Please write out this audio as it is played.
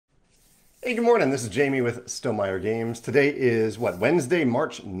Hey, good morning. This is Jamey with Stonemeyer Games. Today is Wednesday,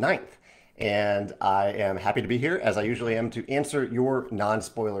 March 9th. And I am happy to be here, as I usually am, to answer your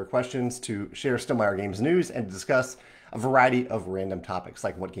non-spoiler questions, to share Stonemeyer Games news, and discuss a variety of random topics,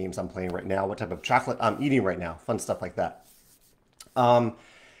 like what games I'm playing right now, what type of chocolate I'm eating right now, fun stuff like that. Um,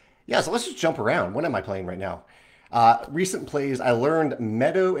 yeah, so let's just jump around. What am I playing right now? Recent plays, I learned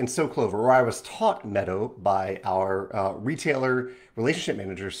Meadow and So Clover, or I was taught Meadow by our retailer relationship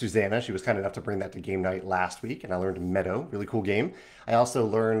manager, Susanna. She was kind enough to bring that to game night last week, and I learned Meadow, really cool game. I also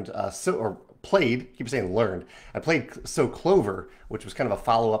learned, played, keep saying learned. I played So Clover, which was kind of a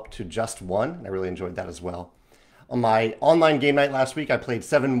follow up to Just One, and I really enjoyed that as well. On my online game night last week, I played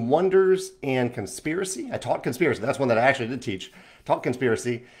Seven Wonders and Conspiracy. I taught Conspiracy. That's one that I actually did teach. Taught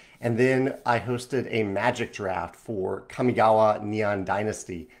Conspiracy. And then I hosted a Magic draft for Kamigawa Neon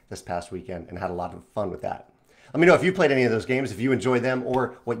Dynasty this past weekend and had a lot of fun with that. Let me know if you played any of those games, if you enjoyed them,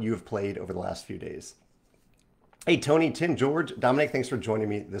 or what you have played over the last few days. Hey, Tony, Tim, George, Dominic, thanks for joining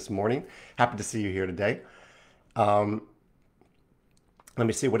me this morning. Happy to see you here today. Let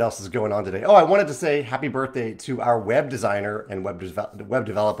me see what else is going on today. Oh, I wanted to say happy birthday to our web designer and web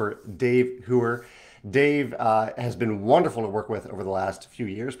developer, Dave Hooer. Dave has been wonderful to work with over the last few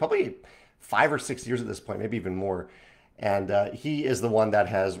years, probably 5 or 6 years at this point, maybe even more. And he is the one that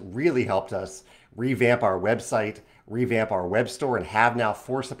has really helped us revamp our website, revamp our web store, and have now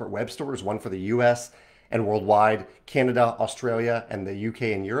 4 separate web stores, one for the US and worldwide, Canada, Australia, and the UK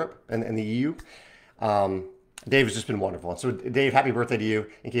and Europe, and the EU. Dave has just been wonderful. So, Dave, happy birthday to you.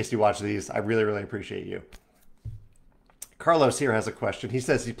 In case you watch these, I really, really appreciate you. Carlos here has a question. He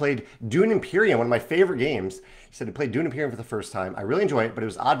says he played Dune Imperium, one of my favorite games. He said he played Dune Imperium for the first time. I really enjoy it, but it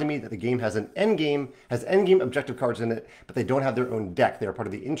was odd to me that the game has an endgame objective cards in it, but they don't have their own deck. They are part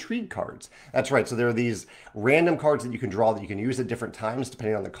of the intrigue cards. That's right. So there are these random cards that you can draw that you can use at different times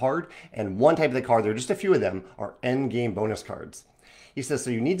depending on the card. And one type of the card, there are just a few of them, are endgame bonus cards. He says, so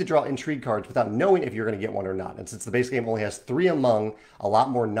you need to draw intrigue cards without knowing if you're going to get one or not. And since the base game only has 3 among a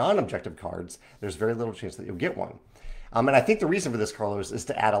lot more non-objective cards, there's very little chance that you'll get one. And I think the reason for this, Carlos, is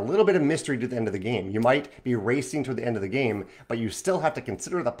to add a little bit of mystery to the end of the game. You might be racing toward the end of the game, but you still have to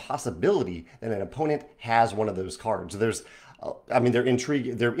consider the possibility that an opponent has one of those cards. They're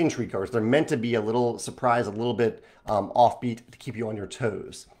intrigue cards. They're meant to be a little surprise, a little bit offbeat to keep you on your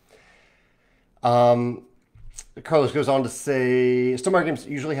toes. Carlos goes on to say, Stonemeyer games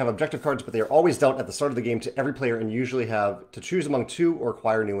usually have objective cards, but they are always dealt at the start of the game to every player and usually have to choose among 2 or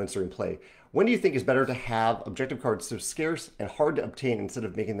acquire new ones during play. When do you think is better to have objective cards so scarce and hard to obtain instead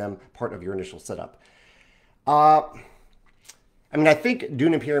of making them part of your initial setup? I think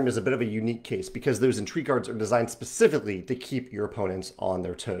Dune Imperium is a bit of a unique case because those intrigue cards are designed specifically to keep your opponents on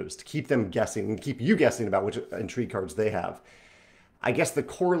their toes, to keep them guessing and keep you guessing about which intrigue cards they have. I guess the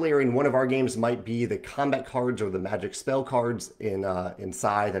corollary in one of our games might be the combat cards or the magic spell cards in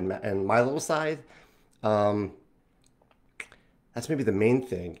Scythe and My Little Scythe. That's maybe the main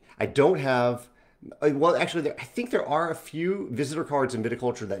thing. I don't have... Well, actually, I think there are a few visitor cards in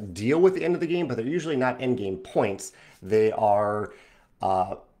Viticulture that deal with the end of the game, but they're usually not end game points. They are...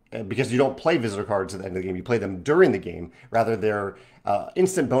 because you don't play visitor cards at the end of the game, you play them during the game. Rather, they're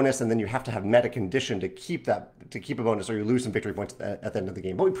instant bonus, and then you have to have meta condition to keep a bonus, or you lose some victory points at the end of the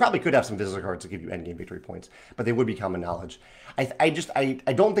game. But we probably could have some visitor cards to give you end game victory points, but they would be common knowledge. I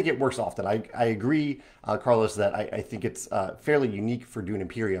don't think it works often. I agree, Carlos, that I think it's fairly unique for Dune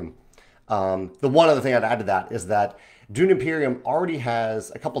Imperium. The one other thing I'd add to that is that Dune Imperium already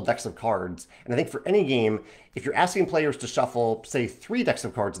has a couple decks of cards, and I think for any game, if you're asking players to shuffle, say, 3 decks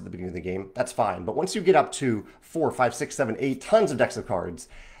of cards at the beginning of the game, that's fine. But once you get up to 4, 5, 6, 7, 8 tons of decks of cards,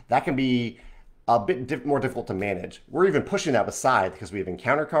 that can be a bit more difficult to manage. We're even pushing that with Scythe because we have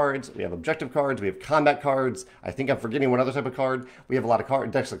encounter cards, we have objective cards, we have combat cards. I think I'm forgetting one other type of card. We have a lot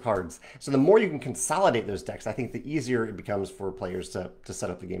of decks of cards. So the more you can consolidate those decks, I think the easier it becomes for players to set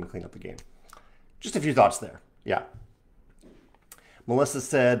up the game and clean up the game. Just a few thoughts there. Yeah. Melissa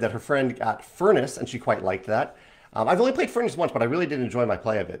said that her friend got Furnace, and she quite liked that. I've only played Furnace once, but I really did enjoy my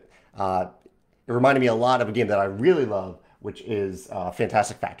play of it. It reminded me a lot of a game that I really love, which is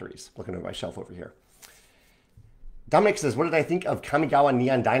Fantastic Factories. Looking at my shelf over here. Dominic says, what did I think of Kamigawa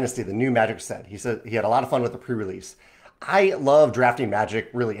Neon Dynasty, the new Magic set? He said he had a lot of fun with the pre-release. I love drafting Magic,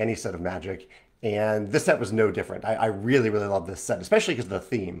 really any set of Magic. And this set was no different. I really, really love this set, especially because of the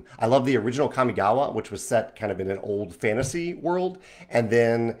theme. I love the original Kamigawa, which was set kind of in an old fantasy world. And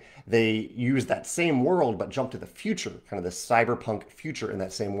then they used that same world, but jumped to the future, kind of the cyberpunk future in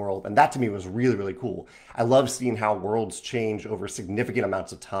that same world. And that to me was really, really cool. I love seeing how worlds change over significant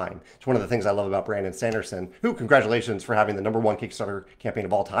amounts of time. It's one of the things I love about Brandon Sanderson, who, congratulations for having the #1 Kickstarter campaign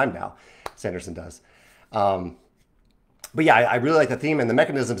of all time now. Sanderson does. But yeah, I really like the theme, and the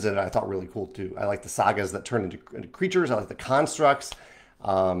mechanisms in it I thought really cool too. I like the sagas that turn into creatures. I like the constructs.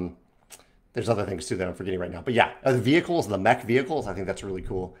 There's other things too that I'm forgetting right now. But yeah, the vehicles, the mech vehicles, I think that's really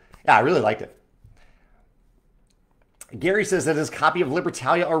cool. Yeah, I really liked it. Gary says that his copy of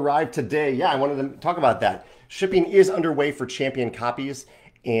Libertalia arrived today. Yeah, I wanted to talk about that. Shipping is underway for Champion copies,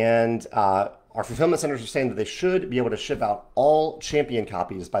 and our fulfillment centers are saying that they should be able to ship out all Champion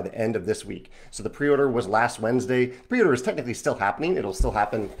copies by the end of this week. So the pre-order was last Wednesday. The pre-order is technically still happening. It'll still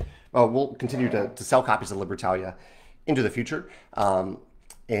happen. We'll continue to sell copies of Libertalia into the future.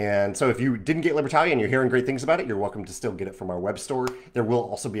 And so if you didn't get Libertalia and you're hearing great things about it, you're welcome to still get it from our web store. There will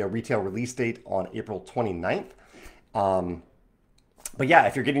also be a retail release date on April 29th. But yeah,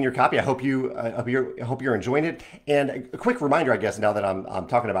 if you're getting your copy, I hope you're enjoying it. And a quick reminder, I guess, now that I'm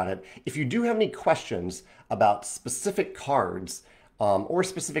talking about it, if you do have any questions about specific cards or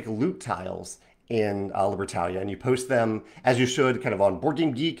specific loot tiles in Libertalia, and you post them as you should, kind of on Board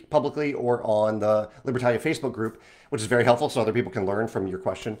Game Geek publicly or on the Libertalia Facebook group, which is very helpful so other people can learn from your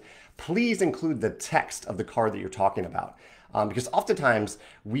question, please include the text of the card that you're talking about. Because oftentimes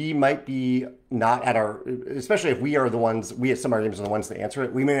we might be not at our, especially if we are the ones, we at Some Games are the ones that answer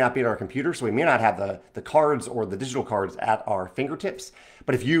it, we may not be at our computer, so we may not have the cards or the digital cards at our fingertips.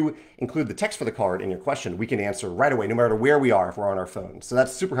 But if you include the text for the card in your question, we can answer right away, no matter where we are if we're on our phone. So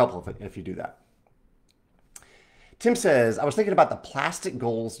that's super helpful if you do that. Tim says, I was thinking about the plastic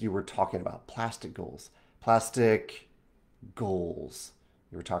goals you were talking about. Plastic goals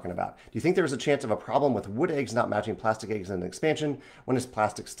you were talking about. Do you think there is a chance of a problem with wood eggs not matching plastic eggs in an expansion? When is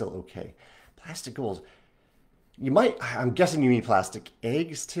plastic still okay? Plastic goals. You might, I'm guessing you mean plastic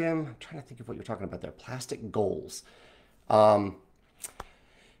eggs, Tim. I'm trying to think of what you're talking about there. Plastic goals.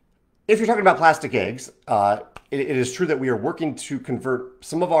 If you're talking about plastic eggs, it is true that we are working to convert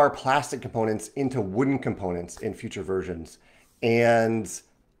some of our plastic components into wooden components in future versions. And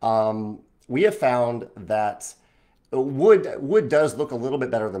we have found that wood does look a little bit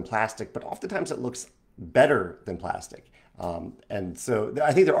better than plastic, but oftentimes it looks better than plastic. And so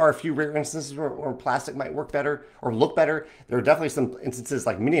I think there are a few rare instances where plastic might work better or look better. There are definitely some instances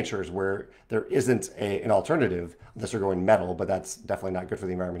like miniatures where there isn't an alternative unless you're going metal, but that's definitely not good for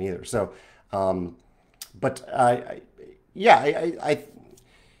the environment either. So,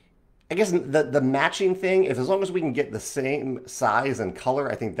 I guess the matching thing, as long as we can get the same size and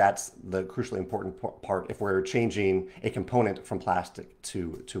color, I think that's the crucially important part if we're changing a component from plastic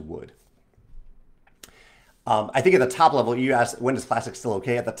to wood. I think at the top level, you asked, when is plastic still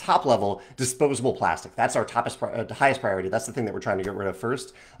okay? At the top level, disposable plastic. That's our highest priority. That's the thing that we're trying to get rid of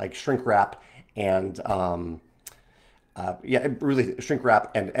first, like shrink wrap and really shrink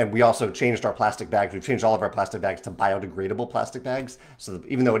wrap, and we also changed our plastic bags. We've changed all of our plastic bags to biodegradable plastic bags. So that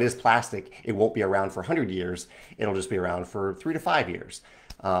even though it is plastic, it won't be around for 100 years. It'll just be around for 3 to 5 years.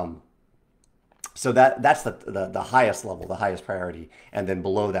 So that's the highest level, the highest priority. And then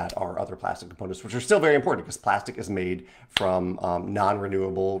below that are other plastic components, which are still very important because plastic is made from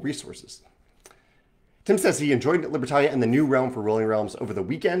non-renewable resources. Tim says he enjoyed Libertalia and the new realm for Rolling Realms over the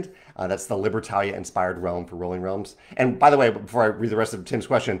weekend. That's the Libertalia inspired realm for Rolling Realms. And by the way, before I read the rest of Tim's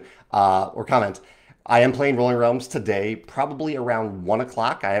question or comment, I am playing Rolling Realms today, probably around 1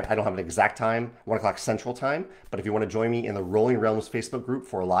 o'clock. I don't have an exact time, 1 o'clock Central Time. But if you want to join me in the Rolling Realms Facebook group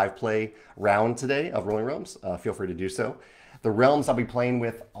for a live play round today of Rolling Realms, feel free to do so. The realms I'll be playing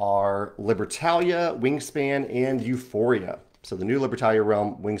with are Libertalia, Wingspan, and Euphoria. So the new Libertalia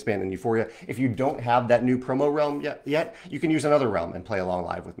realm, Wingspan, and Euphoria. If you don't have that new promo realm yet, you can use another realm and play along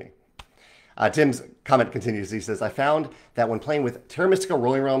live with me. Tim's comment continues. He says, I found that when playing with Terra Mystica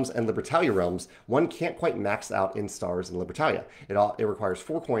Rolling Realms and Libertalia realms, one can't quite max out in stars in Libertalia. It requires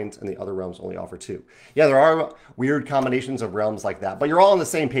 4 coins, and the other realms only offer 2. Yeah, there are weird combinations of realms like that, but you're all on the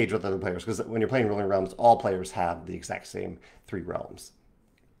same page with other players, because when you're playing Rolling Realms, all players have the exact same 3 realms.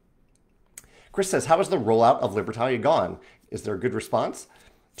 Chris says, how has the rollout of Libertalia gone? Is there a good response?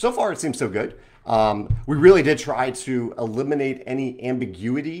 So far, it seems so good. We really did try to eliminate any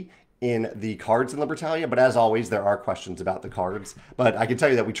ambiguity in the cards in Libertalia, but as always, there are questions about the cards. But I can tell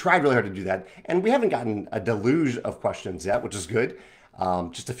you that we tried really hard to do that, and we haven't gotten a deluge of questions yet, which is good.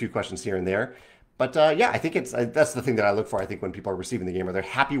 Just a few questions here and there. But yeah, I think that's the thing that I look for. I think when people are receiving the game, are they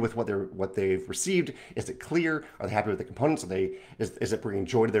happy with what they've received? Is it clear? Are they happy with the components? Is it bringing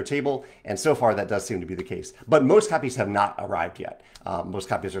joy to their table? And so far, that does seem to be the case. But most copies have not arrived yet. Most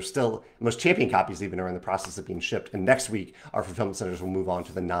champion copies even are in the process of being shipped. And next week, our fulfillment centers will move on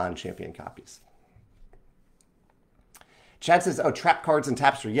to the non-champion copies. Chad says, "Oh, trap cards and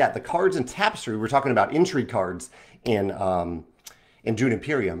tapestry." Yeah, the cards in tapestry. We're talking about intrigue cards in Dune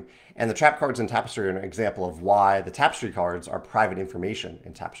Imperium. And the trap cards in Tapestry are an example of why the Tapestry cards are private information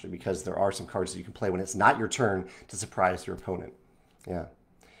in Tapestry, because there are some cards that you can play when it's not your turn to surprise your opponent. Yeah.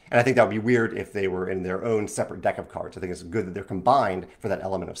 And I think that would be weird if they were in their own separate deck of cards. I think it's good that they're combined for that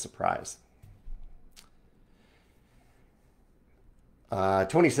element of surprise.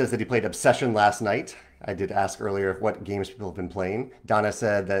 Tony says that he played Obsession last night. I did ask earlier what games people have been playing. Donna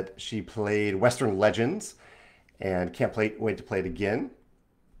said that she played Western Legends and can't wait to play it again.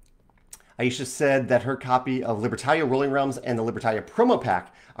 Aisha said that her copy of Libertalia Rolling Realms and the Libertalia promo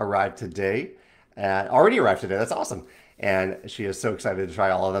pack arrived today. Already arrived today. That's awesome. And she is so excited to try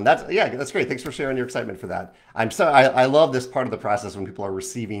all of them. That's great. Thanks for sharing your excitement for that. I love this part of the process when people are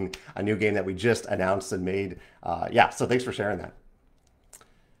receiving a new game that we just announced and made. So thanks for sharing that.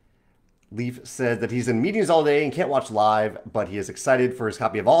 Leaf said that he's in meetings all day and can't watch live, but he is excited for his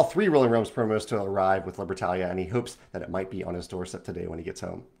copy of all 3 Rolling Realms promos to arrive with Libertalia, and he hopes that it might be on his doorstep today when he gets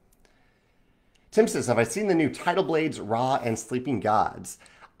home. Tim says, have I seen the new Tidal Blades, Ra, and Sleeping Gods?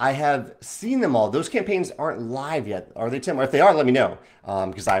 I have seen them all. Those campaigns aren't live yet, are they, Tim? Or if they are, let me know,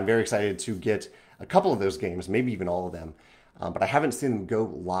 because I'm very excited to get a couple of those games, maybe even all of them. But I haven't seen them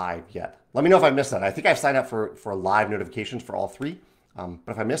go live yet. Let me know if I missed that. I think I've signed up for live notifications for all 3.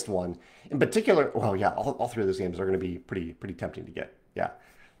 But if I missed one, in particular, well, yeah, all 3 of those games are going to be pretty tempting to get. Yeah.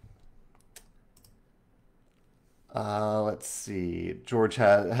 Let's see. George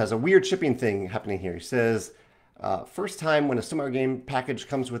has a weird shipping thing happening here. He says, first time when a Stonemaier game package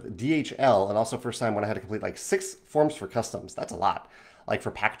comes with DHL, and also first time when I had to complete like 6 forms for customs. That's a lot. Like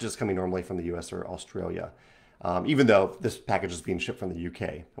for packages coming normally from the US or Australia. Even though this package is being shipped from the UK.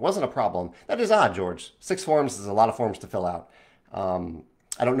 It wasn't a problem. That is odd, George. 6 forms is a lot of forms to fill out.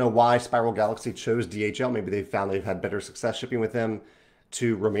 I don't know why Spiral Galaxy chose DHL. Maybe they found they've had better success shipping with them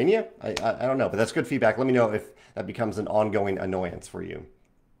to Romania. I don't know, but that's good feedback. Let me know if that becomes an ongoing annoyance for you.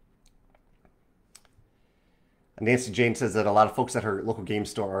 Nancy Jane says that a lot of folks at her local game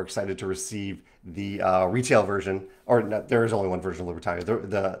store are excited to receive the retail version, or no, there is only one version of Libertalia,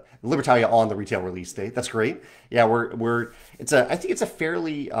 the Libertalia on the retail release date. That's great. Yeah, I think it's a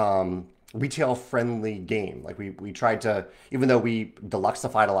fairly retail friendly game. Like we tried to, even though we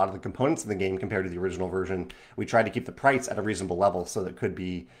deluxeified a lot of the components in the game compared to the original version, we tried to keep the price at a reasonable level so that it could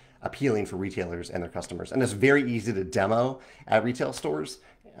be appealing for retailers and their customers. And it's very easy to demo at retail stores.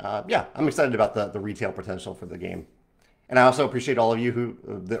 I'm excited about the retail potential for the game. And I also appreciate all of you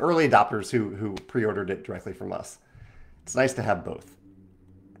the early adopters who pre-ordered it directly from us. It's nice to have both.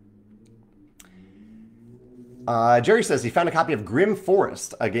 Jerry says he found a copy of Grim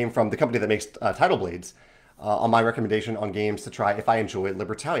Forest, a game from the company that makes Tidal Blades, on my recommendation on games to try if I enjoy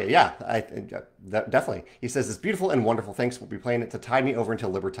Libertalia. Yeah, definitely. He says it's beautiful and wonderful. Thanks. We'll be playing it to tide me over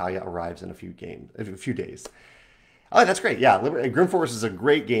until Libertalia arrives in a few days. Oh, that's great. Yeah, Grim Forest is a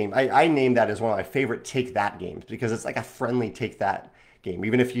great game. I named that as one of my favorite Take That games because it's like a friendly Take That game.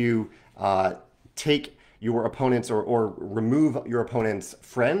 Even if you take your opponent's or remove your opponent's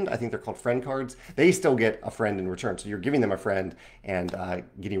friend, I think they're called friend cards, they still get a friend in return. So you're giving them a friend and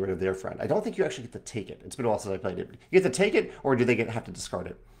getting rid of their friend. I don't think you actually get to take it. It's been a while since I played it. You get to take it, or do they have to discard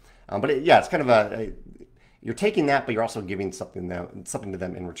it? It's kind of you're taking that, but you're also giving something to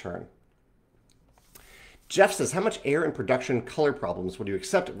them in return. Jeff says, how much error in production color problems would you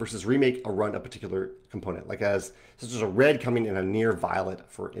accept versus remake or run a particular component? Like such as a red coming in a near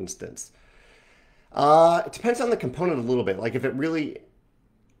violet, for instance. It depends on the component a little bit. Like if it really,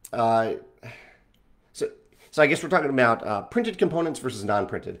 so I guess we're talking about printed components versus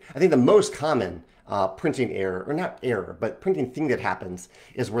non-printed. I think the most common printing error, or not error, but printing thing that happens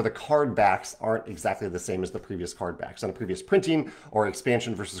is where the card backs aren't exactly the same as the previous card backs on a previous printing or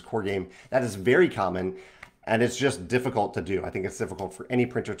expansion versus core game. That is very common, and it's just difficult to do. I think it's difficult for any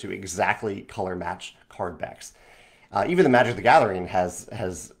printer to exactly color match card backs. Even the Magic the Gathering has.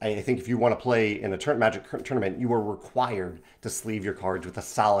 I think if you want to play in a Magic tournament, you are required to sleeve your cards with a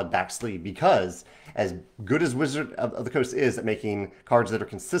solid back sleeve because, as good as Wizard of the Coast is at making cards that are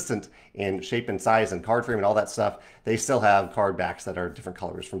consistent in shape and size and card frame and all that stuff, they still have card backs that are different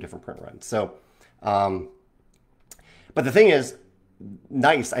colors from different print runs. So, but the thing is,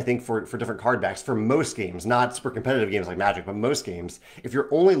 nice, I think, for different card backs for most games, not super competitive games like Magic, but most games. If you're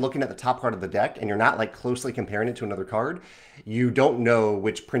only looking at the top card of the deck and you're not like closely comparing it to another card, you don't know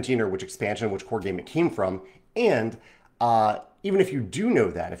which printing or which expansion, which core game it came from. And even if you do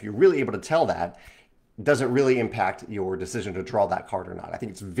know that, if you're really able to tell that, does it really impact your decision to draw that card or not? I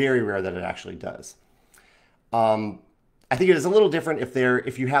think it's very rare that it actually does. I think it is a little different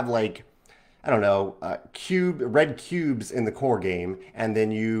if you have like, I don't know, red cubes in the core game, and then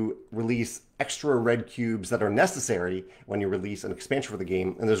you release extra red cubes that are necessary when you release an expansion for the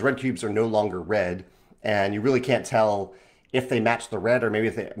game, and those red cubes are no longer red, and you really can't tell if they match the red or maybe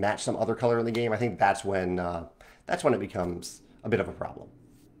if they match some other color in the game. I think that's when it becomes a bit of a problem.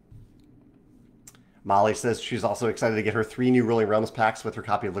 Molly says she's also excited to get her 3 new Rolling Realms packs with her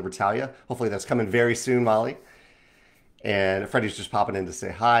copy of Libertalia. Hopefully that's coming very soon, Molly. And Freddie's just popping in to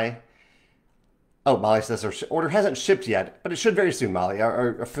say hi. Oh, Molly says her order hasn't shipped yet, but it should very soon, Molly.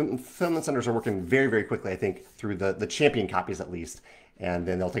 Our fulfillment centers are working very, very quickly, I think, through the champion copies at least. And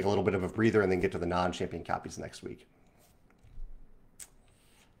then they'll take a little bit of a breather and then get to the non-champion copies next week.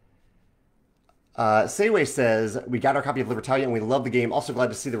 Sayway says, we got our copy of Libertalia and we love the game. Also glad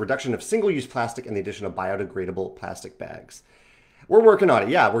to see the reduction of single-use plastic and the addition of biodegradable plastic bags. We're working on it.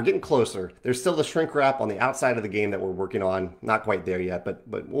 Yeah, we're getting closer. There's still the shrink wrap on the outside of the game that we're working on. Not quite there yet, but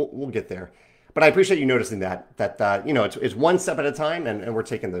we'll get there. But I appreciate you noticing that it's one step at a time, and we're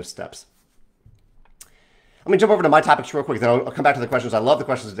taking those steps. Let me jump over to my topics real quick, then I'll come back to the questions. I love the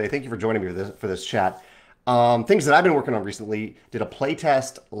questions today. Thank you for joining me for this chat. Things that I've been working on recently, did a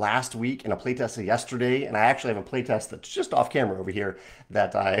playtest last week and a playtest yesterday, and I actually have a playtest that's just off camera over here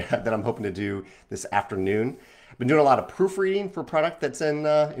that I'm hoping to do this afternoon. I've been doing a lot of proofreading for product that's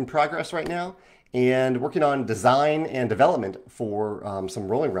in progress right now, and working on design and development for some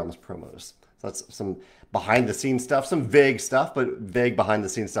Rolling Realms promos. So that's some behind-the-scenes stuff, some vague stuff, but vague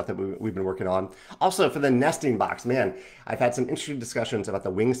behind-the-scenes stuff that we've been working on. Also, for the nesting box, man, I've had some interesting discussions about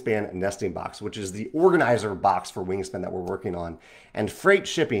the Wingspan nesting box, which is the organizer box for Wingspan that we're working on. And freight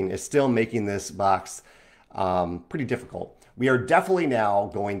shipping is still making this box pretty difficult. We are definitely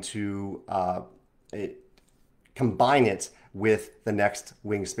now going to combine it with the next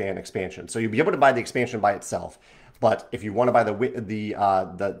Wingspan expansion. So you'll be able to buy the expansion by itself, but if you want to buy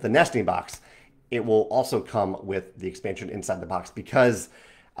the nesting box, it will also come with the expansion inside the box because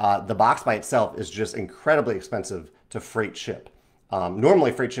the box by itself is just incredibly expensive to freight ship.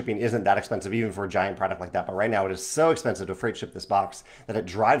 Normally, freight shipping isn't that expensive even for a giant product like that, but right now it is so expensive to freight ship this box that it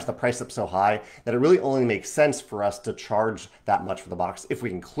drives the price up so high that it really only makes sense for us to charge that much for the box if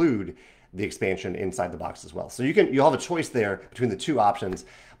we include the expansion inside the box as well. So you'll have a choice there between the two options.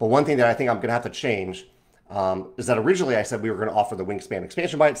 But one thing that I think I'm going to have to change is that originally I said we were going to offer the Wingspan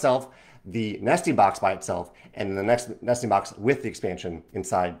expansion by itself, the nesting box by itself, and the next nesting box with the expansion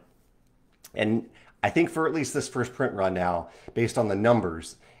inside. And I think for at least this first print run now, based on the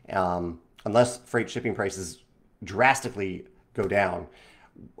numbers, unless freight shipping prices drastically go down,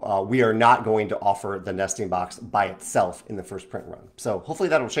 we are not going to offer the nesting box by itself in the first print run. So hopefully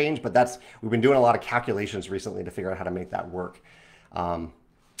that'll change, but we've been doing a lot of calculations recently to figure out how to make that work. And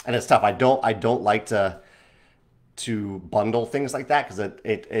it's tough. I don't like to bundle things like that because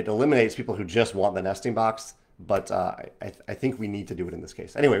it eliminates people who just want the nesting box. But I think we need to do it in this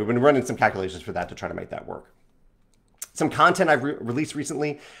case. Anyway, we've been running some calculations for that to try to make that work. Some content I've released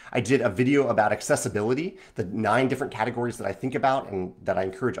recently. I did a video about accessibility, the 9 different categories that I think about and that I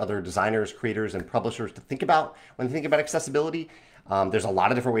encourage other designers, creators, and publishers to think about when they think about accessibility. There's a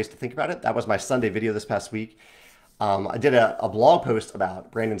lot of different ways to think about it. That was my Sunday video this past week. I did a blog post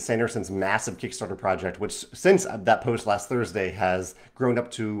about Brandon Sanderson's massive Kickstarter project, which since that post last Thursday has grown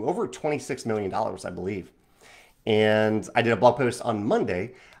up to over $26 million, I believe. And I did a blog post on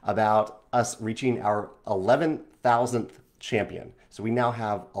Monday about us reaching our 11,000th champion. So we now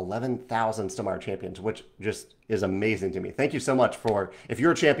have 11,000 Stonemaier champions, which just is amazing to me. Thank you so much if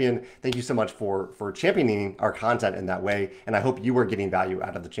you're a champion, thank you so much for championing our content in that way. And I hope you are getting value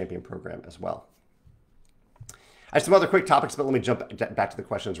out of the champion program as well. I have some other quick topics, but let me jump back to the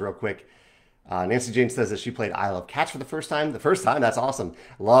questions real quick. Nancy Jane says that she played Isle of Cats for the first time. The first time? That's awesome.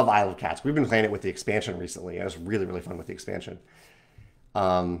 Love Isle of Cats. We've been playing it with the expansion recently. It was really, really fun with the expansion.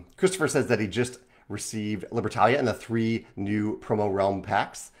 Christopher says that he just received Libertalia and the 3 new promo realm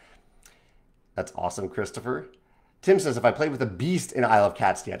packs. That's awesome, Christopher. Tim says, if I played with a beast in Isle of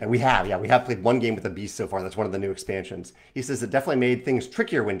Cats yet, and we have played 1 game with a beast so far. That's one of the new expansions. He says it definitely made things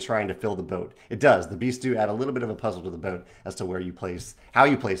trickier when trying to fill the boat. It does. The beasts do add a little bit of a puzzle to the boat as to where you place, how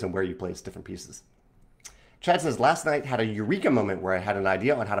you place, and where you place different pieces. Chad says, last night had a eureka moment where I had an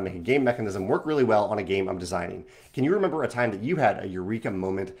idea on how to make a game mechanism work really well on a game I'm designing. Can you remember a time that you had a eureka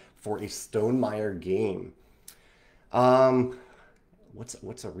moment for a Stonemaier game?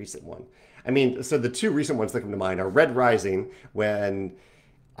 What's a recent one? I mean, so the two recent ones that come to mind are Red Rising, when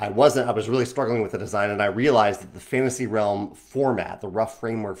I was really struggling with the design, and I realized that the Fantasy Realm format, the rough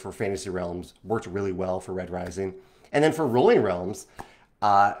framework for Fantasy Realms, worked really well for Red Rising. And then for Rolling Realms,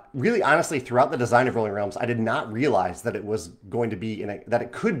 really honestly, throughout the design of Rolling Realms, I did not realize that it was going to be that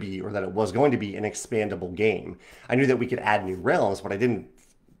it could be, or that it was going to be an expandable game. I knew that we could add new realms, but I didn't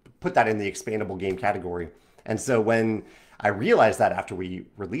put that in the expandable game category. And so when I realized that after we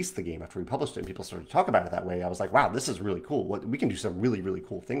released the game, after we published it, and people started to talk about it that way, I was like, wow, this is really cool. We can do some really, really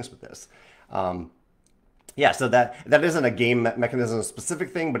cool things with this. Yeah, so that isn't a game mechanism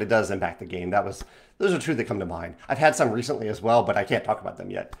specific thing, but it does impact the game. Those are two that come to mind. I've had some recently as well, but I can't talk about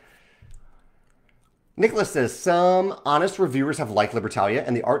them yet. Nicholas says, some honest reviewers have liked Libertalia,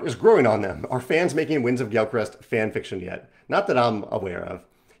 and the art is growing on them. Are fans making Winds of Galecrest fan fiction yet? Not that I'm aware of.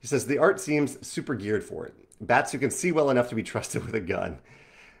 He says, the art seems super geared for it. Bats who can see well enough to be trusted with a gun.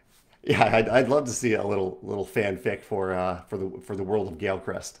 Yeah, I'd love to see a little fanfic for the world of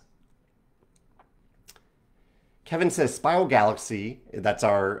Galecrest. Kevin says Spiral Galaxy, that's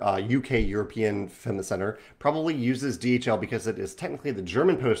our UK European Film Center, probably uses DHL because it is technically the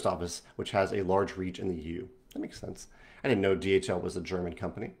German post office, which has a large reach in the EU. That makes sense. I didn't know DHL was a German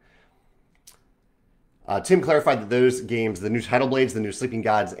company. Tim clarified that those games, the new Tidal Blades, the new Sleeping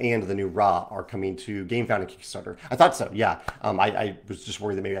Gods, and the new Ra, are coming to GameFound and Kickstarter. I thought so, yeah. I was just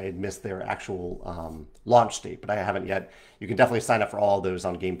worried that maybe I had missed their actual launch date, but I haven't yet. You can definitely sign up for all of those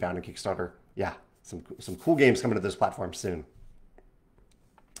on GameFound and Kickstarter. Yeah, some cool games coming to those platforms soon.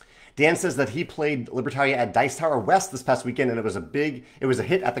 Dan says that he played Libertalia at Dice Tower West this past weekend, and it was a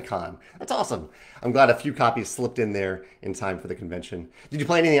hit at the con. That's awesome. I'm glad a few copies slipped in there in time for the convention. Did you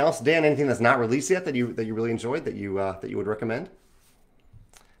play anything else, Dan? Anything that's not released yet that you really enjoyed that you would recommend?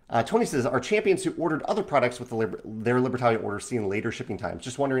 Tony says, are champions who ordered other products with their Libertalia order seeing later shipping times?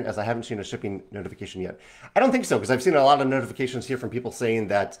 Just wondering, as I haven't seen a shipping notification yet. I don't think so, because I've seen a lot of notifications here from people saying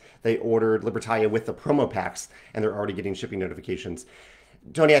that they ordered Libertalia with the promo packs, and they're already getting shipping notifications.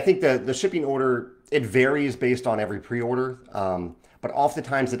 Tony, I think the shipping order, it varies based on every pre-order, but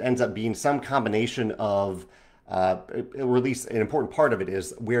oftentimes it ends up being some combination of, or at least an important part of it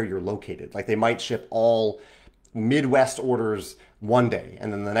is where you're located. Like they might ship all Midwest orders one day,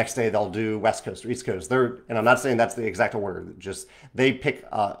 and then the next day they'll do West Coast or East Coast. And I'm not saying that's the exact order, just they pick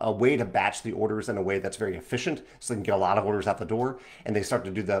a way to batch the orders in a way that's very efficient so they can get a lot of orders out the door, and they start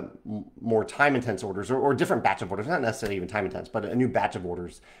to do the more time-intense orders or different batch of orders, not necessarily even time-intense, but a new batch of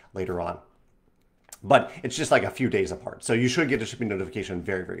orders later on. But it's just like a few days apart, so you should get a shipping notification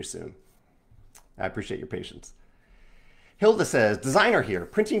very, very soon. I appreciate your patience. Hilda says, designer here.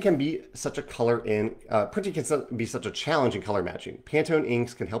 Printing can be such a challenge in color matching. Pantone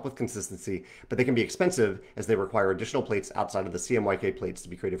inks can help with consistency, but they can be expensive as they require additional plates outside of the CMYK plates to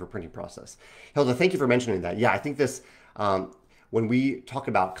be created for printing process. Hilda, thank you for mentioning that. Yeah, I think this, when we talk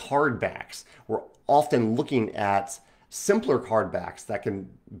about card backs, we're often looking at simpler card backs that can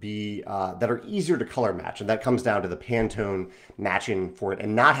be that are easier to color match, and that comes down to the Pantone matching for it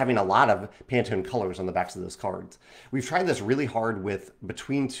and not having a lot of Pantone colors on the backs of those cards. We've tried this really hard with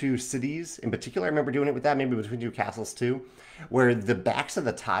Between Two Cities in particular. I remember doing it with that, maybe Between Two Castles too, where the backs of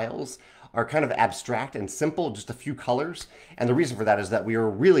the tiles are kind of abstract and simple, just a few colors. And the reason for that is that we are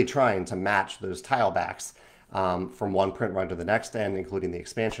really trying to match those tile backs from one print run to the next, and including the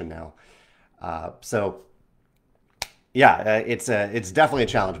expansion now. Yeah, it's definitely a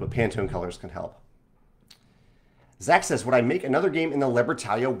challenge, but Pantone colors can help. Zach says, would I make another game in the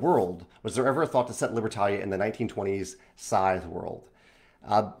Libertalia world? Was there ever a thought to set Libertalia in the 1920s Scythe world?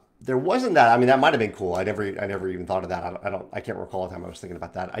 There wasn't that. I mean, that might have been cool. I never even thought of that. I can't recall the time I was thinking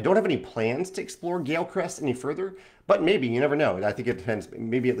about that. I don't have any plans to explore Galecrest any further, but maybe, you never know. I think it depends,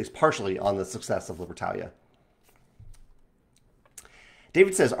 maybe at least partially, on the success of Libertalia.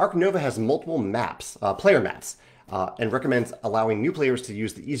 David says, Arc Nova has multiple maps, player mats, and recommends allowing new players to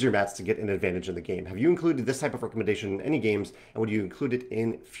use the easier mats to get an advantage in the game. Have you included this type of recommendation in any games, and would you include it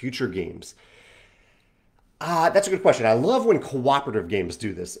in future games? That's a good question. I love when cooperative games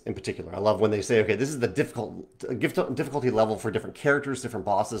do this in particular. I love when they say, okay, this is the difficulty level for different characters, different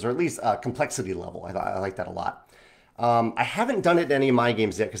bosses, or at least complexity level. I like that a lot. I haven't done it in any of my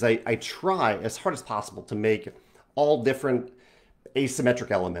games yet because I try as hard as possible to make all different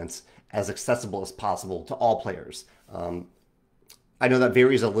asymmetric elements as accessible as possible to all players. I know that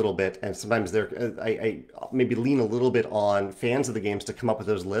varies a little bit, and sometimes I maybe lean a little bit on fans of the games to come up with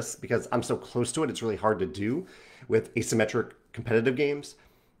those lists because I'm so close to it. It's really hard to do with asymmetric competitive games.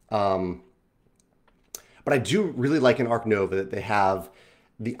 Um, but I do really like in Arc Nova that they have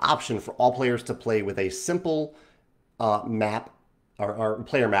the option for all players to play with a simple map or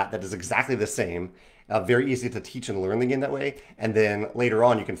player map that is exactly the same. Very easy to teach and learn the game that way. And then later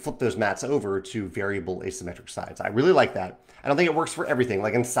on, you can flip those mats over to variable asymmetric sides. I really like that. I don't think it works for everything.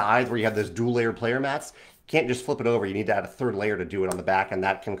 Like in sides where you have those dual layer player mats, you can't just flip it over. You need to add a third layer to do it on the back, and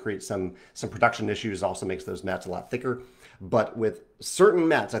that can create some production issues. It also makes those mats a lot thicker. But with certain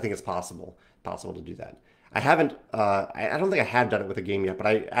mats, I think it's possible to do that. I haven't. I don't think I have done it with a game yet.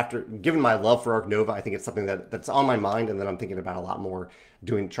 But after given my love for Arc Nova, I think it's something that's on my mind, and that I'm thinking about a lot more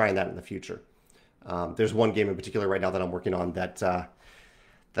trying that in the future. There's one game in particular right now that I'm working on that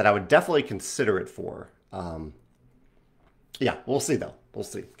I would definitely consider it for. Yeah, we'll see though. We'll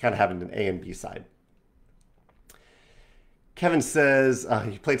see. Kind of having an A and B side. Kevin says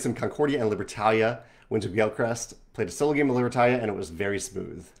he played some Concordia and Libertalia, Winds of Galecrest, played a solo game of Libertalia, and it was very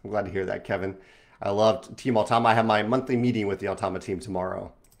smooth. I'm glad to hear that, Kevin. I loved Team Altama. I have my monthly meeting with the Altama team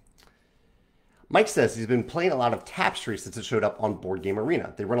tomorrow. Mike says he's been playing a lot of Tapestry since it showed up on Board Game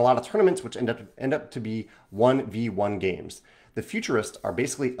Arena. They run a lot of tournaments which end up to be 1v1 games. The Futurists are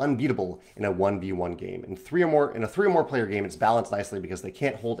basically unbeatable in a 1v1 game. In a three or more player game, it's balanced nicely because they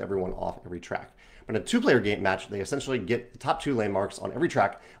can't hold everyone off every track. But in a two-player game match, they essentially get the top 2 landmarks on every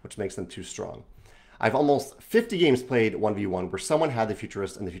track, which makes them too strong. I've almost 50 games played 1v1 where someone had the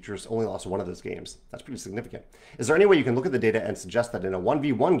Futurist and the Futurist only lost one of those games. That's pretty significant. Is there any way you can look at the data and suggest that in a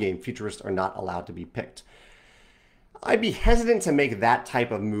 1v1 game, Futurists are not allowed to be picked? I'd be hesitant to make that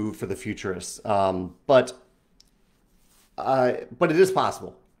type of move for the Futurists, but it is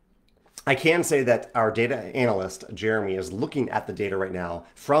possible. I can say that our data analyst, Jeremy, is looking at the data right now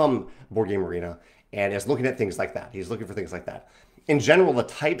from Board Game Arena and is looking at things like that. He's looking for things like that. In general, the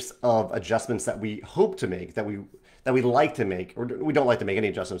types of adjustments that we hope to make, that we like to make, or we don't like to make any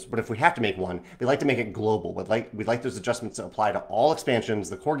adjustments, but if we have to make one, we like to make it global. We'd like those adjustments to apply to all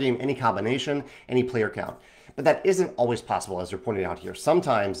expansions, the core game, any combination, any player count. But that isn't always possible, as you're pointing out here.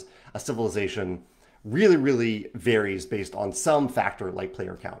 Sometimes a civilization really, really varies based on some factor like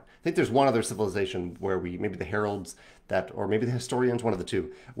player count. I think there's one other civilization where maybe the heralds or maybe the historians, one of the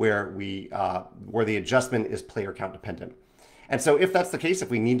two, where the adjustment is player count dependent. And so if that's the case, if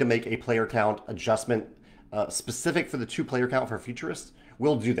we need to make a player count adjustment specific for the 2-player count for Futurists,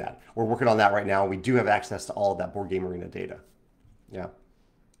 we'll do that. We're working on that right now. We do have access to all of that Board Game Arena data. Yeah.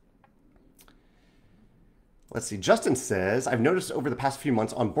 Let's see. Justin says, I've noticed over the past few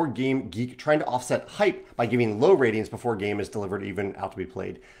months on Board Game Geek trying to offset hype by giving low ratings before a game is delivered even out to be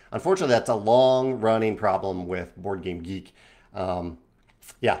played. Unfortunately, that's a long-running problem with Board Game Geek.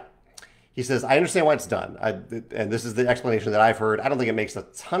 Yeah. He says, I understand why it's done. And this is the explanation that I've heard. I don't think it makes a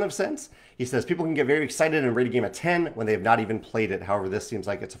ton of sense. He says, people can get very excited and rate a game a 10 when they have not even played it. However, this seems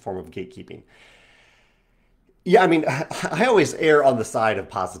like it's a form of gatekeeping. Yeah, I mean, I always err on the side of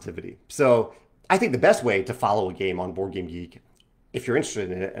positivity. So I think the best way to follow a game on Board Game Geek, if you're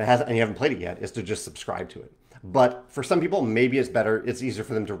interested in it and you haven't played it yet, is to just subscribe to it. But for some people, maybe it's easier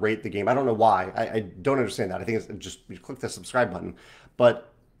for them to rate the game. I don't know why. I don't understand that. I think it's just you click the subscribe button. But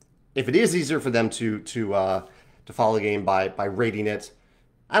if it is easier for them to follow the game by rating it,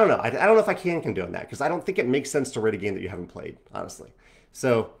 I don't know. I don't know if I can condone that because I don't think it makes sense to rate a game that you haven't played, honestly.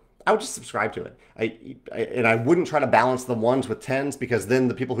 So I would just subscribe to it. And I wouldn't try to balance the 1s with 10s because then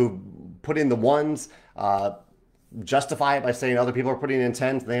the people who put in the 1s justify it by saying other people are putting in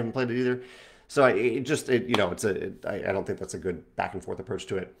 10s and they haven't played it either. So I don't think that's a good back and forth approach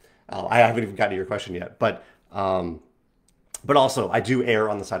to it. I haven't even gotten to your question yet, but also I do err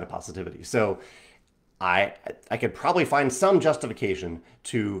on the side of positivity. So I could probably find some justification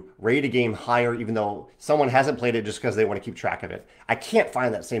to rate a game higher, even though someone hasn't played it just because they want to keep track of it. I can't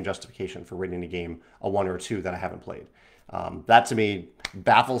find that same justification for rating a game a 1 or a 2 that I haven't played. That to me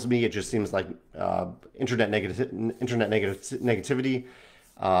baffles me. It just seems like internet negativity.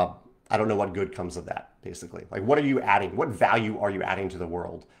 I don't know what good comes of that, basically. Like, what are you adding? What value are you adding to the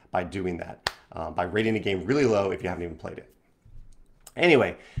world by doing that? By rating a game really low if you haven't even played it.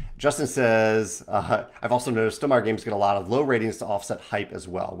 Anyway, Justin says, I've also noticed Stonemaier games get a lot of low ratings to offset hype as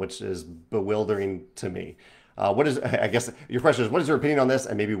well, which is bewildering to me. I guess your question is, what is your opinion on this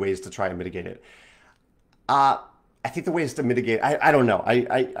and maybe ways to try and mitigate it? I think the ways to mitigate, I don't know.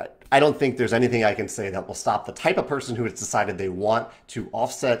 I don't think there's anything I can say that will stop the type of person who has decided they want to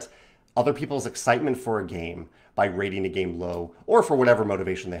offset other people's excitement for a game by rating a game low, or for whatever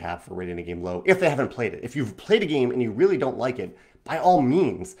motivation they have for rating a game low if they haven't played it. If you've played a game and you really don't like it, by all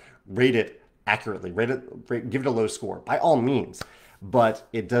means, rate it accurately, give it a low score, by all means. But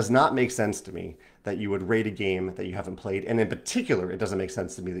it does not make sense to me that you would rate a game that you haven't played. And in particular, it doesn't make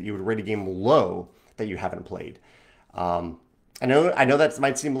sense to me that you would rate a game low that you haven't played. I know that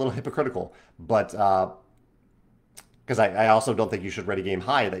might seem a little hypocritical, but because I also don't think you should rate a game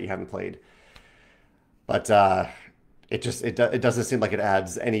high that you haven't played. But it doesn't seem like it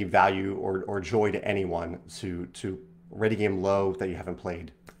adds any value or joy to anyone to rate a game low that you haven't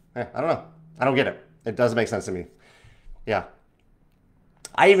played. I don't know. I don't get it. It doesn't make sense to me. Yeah.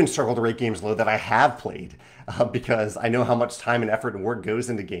 I even struggle to rate games low that I have played because I know how much time and effort and work goes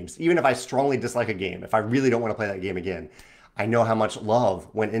into games. Even if I strongly dislike a game, if I really don't want to play that game again, I know how much love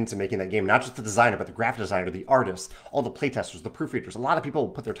went into making that game. Not just the designer, but the graphic designer, the artists, all the playtesters, the proofreaders. A lot of people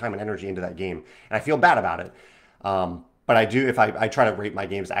put their time and energy into that game, and I feel bad about it. But I do if I try to rate my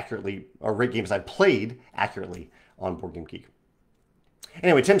games accurately, or rate games I've played accurately on Board Game Geek.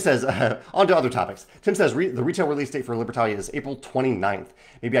 Anyway, Tim says, on to other topics. Tim says, the retail release date for Libertalia is April 29th.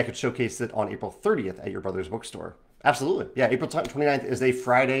 Maybe I could showcase it on April 30th at your brother's bookstore. Absolutely. Yeah, April 29th is a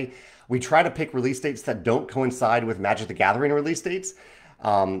Friday. We try to pick release dates that don't coincide with Magic the Gathering release dates.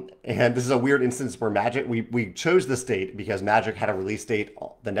 And this is a weird instance where Magic, we chose this date because Magic had a release date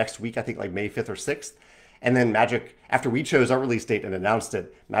the next week, I think like May 5th or 6th. And then Magic, after we chose our release date and announced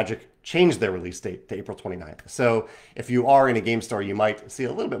it, Magic changed their release date to April 29th. So if you are in a game store, you might see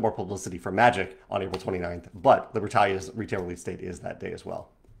a little bit more publicity from Magic on April 29th, but Libertalia's retail release date is that day as well.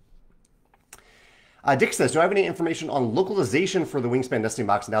 Dick says, do I have any information on localization for the Wingspan nesting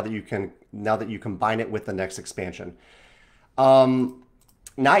box now that you combine it with the next expansion?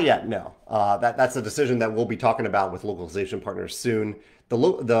 Not yet, no. That's a decision that we'll be talking about with localization partners soon.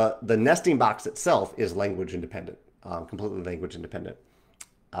 The nesting box itself is language independent, completely language independent.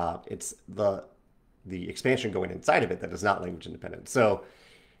 It's the expansion going inside of it that is not language independent. So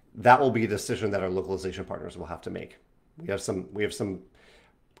that will be a decision that our localization partners will have to make. We have some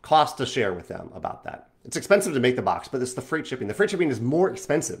cost to share with them about that. It's expensive to make the box, but it's the freight shipping. The freight shipping is more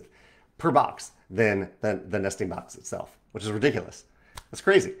expensive per box than the nesting box itself, which is ridiculous. That's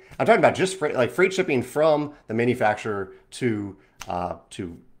crazy. I'm talking about just freight shipping from the manufacturer to our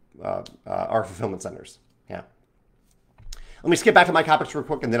fulfillment centers. Yeah. Let me skip back to my topics real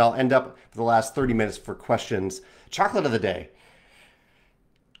quick, and then I'll end up for the last 30 minutes for questions. Chocolate of the day.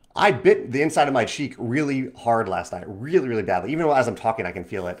 I bit the inside of my cheek really hard last night, really, really badly. Even as I'm talking, I can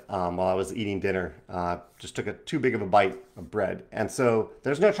feel it while I was eating dinner. Just took too big of a bite of bread. And so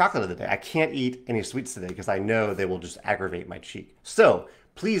there's no chocolate of the day. I can't eat any sweets today because I know they will just aggravate my cheek. So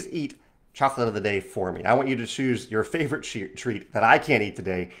please eat chocolate of the day for me. I want you to choose your favorite treat that I can't eat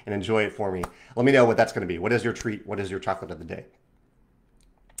today and enjoy it for me. Let me know what that's going to be. What is your treat? What is your chocolate of the day?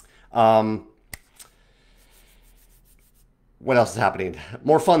 What else is happening?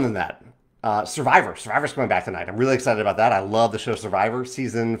 More fun than that. Survivor. Survivor's coming back tonight. I'm really excited about that. I love the show Survivor.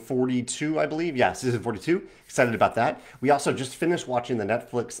 Season 42, I believe. Yeah, season 42. Excited about that. We also just finished watching the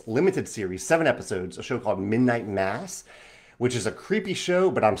Netflix limited series, 7 episodes, a show called Midnight Mass, which is a creepy show,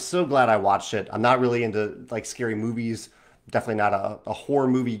 but I'm so glad I watched it. I'm not really into like scary movies. Definitely not a horror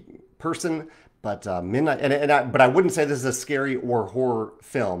movie person, but but I wouldn't say this is a scary or horror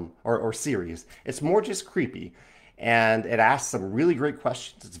film or series. It's more just creepy. And it asks some really great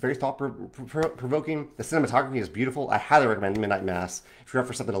questions. It's very thought-provoking. The cinematography is beautiful. I highly recommend Midnight Mass if you're up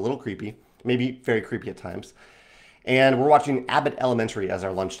for something a little creepy, maybe very creepy at times. And we're watching Abbott Elementary as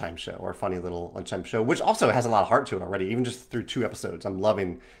our lunchtime show, our funny little lunchtime show, which also has a lot of heart to it already, even just through 2 episodes. I'm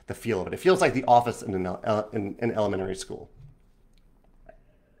loving the feel of it. It feels like The Office in an elementary school.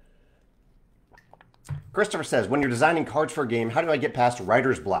 Christopher says, when you're designing cards for a game, how do I get past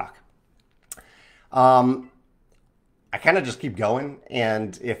writer's block? I kind of just keep going,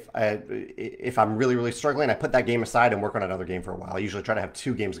 and if I'm really, really struggling, I put that game aside and work on another game for a while. I usually try to have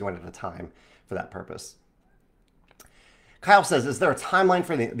 2 games going at a time for that purpose. Kyle says, is there a timeline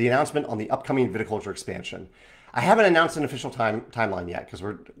for the announcement on the upcoming viticulture expansion? I haven't announced an official timeline yet because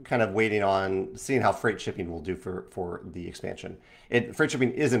we're kind of waiting on seeing how freight shipping will do for the expansion. Freight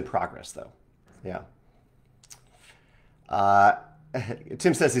shipping is in progress, though. Yeah.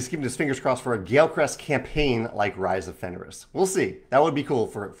 Tim says he's keeping his fingers crossed for a Galecrest campaign like Rise of Fenris. We'll see. That would be cool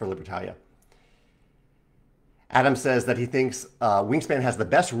for Libertalia. Adam says that he thinks Wingspan has the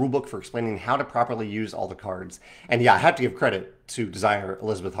best rulebook for explaining how to properly use all the cards. And yeah, I have to give credit to designer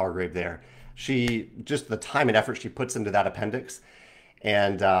Elizabeth Hargrave there. Just the time and effort she puts into that appendix.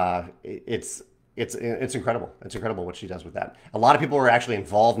 And it's It's incredible. It's incredible what she does with that. A lot of people are actually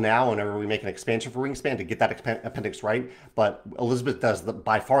involved now whenever we make an expansion for Wingspan to get that appendix right. But Elizabeth does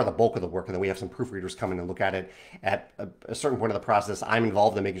by far the bulk of the work, and then we have some proofreaders come in and look at it at a certain point of the process. I'm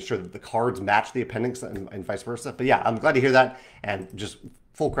involved in making sure that the cards match the appendix and vice versa. But yeah, I'm glad to hear that, and just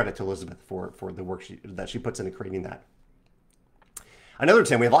full credit to Elizabeth for the work that she puts into creating that. Another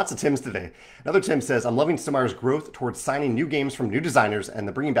Tim, we have lots of Tims today. Another Tim says, I'm loving Stonemeyer's growth towards signing new games from new designers and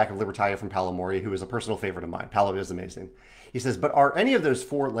the bringing back of Libertalia from Paolo Mori, who is a personal favorite of mine. Paolo is amazing. He says, but are any of those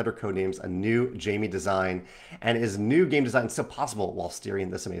 4-letter code names a new Jamey design? And is new game design still possible while steering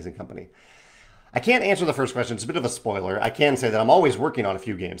this amazing company? I can't answer the first question. It's a bit of a spoiler. I can say that I'm always working on a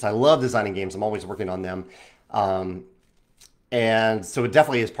few games. I love designing games. I'm always working on them. And so it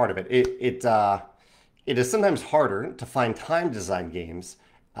definitely is part of it. It is sometimes harder to find time to design games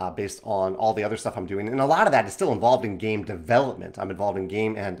based on all the other stuff I'm doing. And a lot of that is still involved in game development. I'm involved in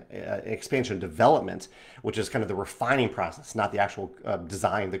game and expansion development, which is kind of the refining process, not the actual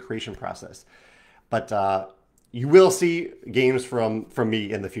design, the creation process. But you will see games from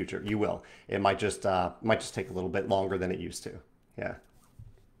me in the future. You will. It might just take a little bit longer than it used to. Yeah.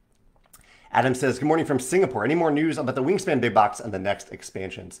 Adam says, good morning from Singapore. Any more news about the Wingspan Big Box and the next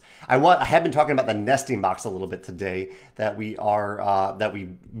expansions? I have been talking about the nesting box a little bit today, that we've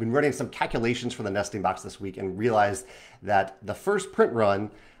been running some calculations for the nesting box this week and realized that the first print run,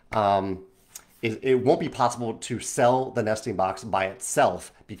 it won't be possible to sell the nesting box by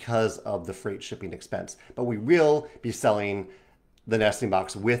itself because of the freight shipping expense. But we will be selling the nesting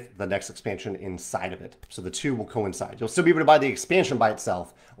box with the next expansion inside of it. So the two will coincide. You'll still be able to buy the expansion by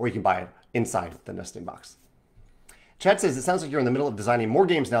itself, or you can buy it inside the nesting box. Chad says, it sounds like you're in the middle of designing more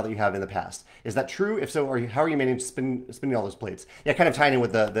games now that you have in the past. Is that true? If so, how are you managing spinning all those plates? Yeah, kind of tying in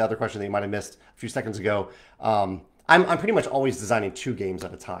with the other question that you might have missed a few seconds ago. I'm pretty much always designing 2 games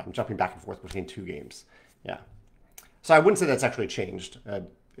at a time, jumping back and forth between 2 games. Yeah. So I wouldn't say that's actually changed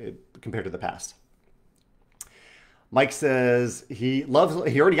compared to the past. Mike says he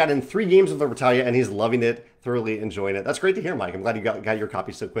already got in 3 games of Libertalia and he's loving it, thoroughly enjoying it. That's great to hear, Mike. I'm glad you got your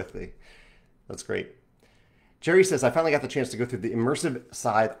copy so quickly. That's great. Jerry says, I finally got the chance to go through the Immersive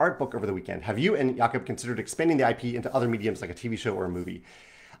Scythe art book over the weekend. Have you and Jakob considered expanding the IP into other mediums like a TV show or a movie?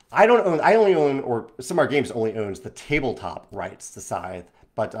 I only own, or some of our games only owns the tabletop rights to Scythe,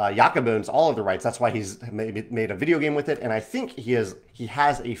 but Jakob owns all of the rights. That's why he's made a video game with it, and I think he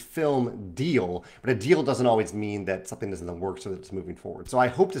has a film deal, but a deal doesn't always mean that something is in the works or that it's moving forward. So I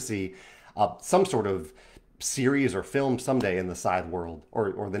hope to see some sort of series or film someday in the Scythe world or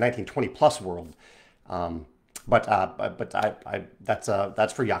the 1920 plus world. But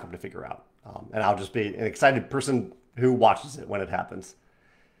that's for Jakob to figure out, and I'll just be an excited person who watches it when it happens.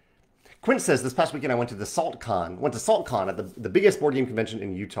 Quint says, this past weekend I went to SaltCon at the biggest board game convention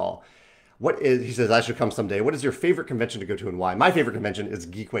in Utah. He says, I should come someday. What is your favorite convention to go to and why? My favorite convention is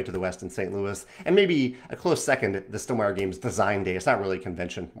Geekway to the West in St. Louis. And maybe a close second, the Stonemaier Games Design Day. It's not really a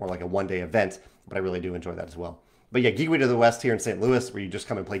convention, more like a one-day event, but I really do enjoy that as well. But yeah, Geekway to the West here in St. Louis, where you just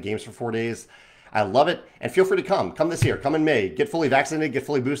come and play games for 4 days. I love it. And feel free to come. Come this year. Come in May. Get fully vaccinated. Get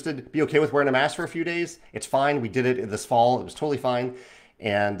fully boosted. Be okay with wearing a mask for a few days. It's fine. We did it this fall. It was totally fine.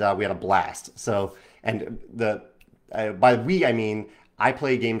 And we had a blast. So, and by we, I mean, I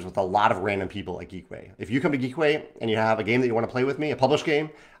play games with a lot of random people at Geekway. If you come to Geekway and you have a game that you want to play with me, a published game,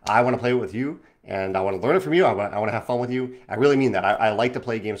 I want to play it with you, and I want to learn it from you. I want to have fun with you. I really mean that. I like to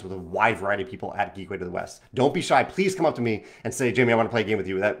play games with a wide variety of people at Geekway to the West. Don't be shy. Please come up to me and say, Jamey, I want to play a game with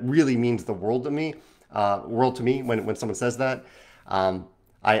you. That really means the world to me. When someone says that.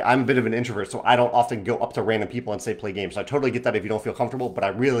 I'm a bit of an introvert, so I don't often go up to random people and say play games. So I totally get that if you don't feel comfortable, but I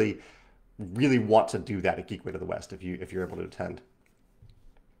really, really want to do that at Geekway to the West if you're able to attend.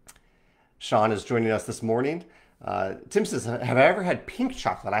 Sean is joining us this morning. Tim says, have I ever had pink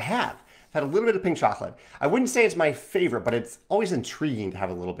chocolate? I have. I've had a little bit of pink chocolate. I wouldn't say it's my favorite, but it's always intriguing to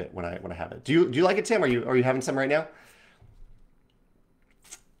have a little bit when I have it. Do you like it, Tim? Are you having some right now?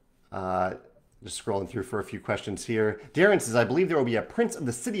 Just scrolling through for a few questions here. Darren says, I believe there will be a Prince of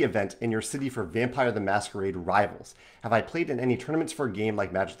the City event in your city for Vampire the Masquerade Rivals. Have I played in any tournaments for a game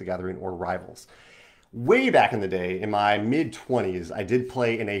like Magic the Gathering or Rivals? Way back in the day, in my mid-20s, I did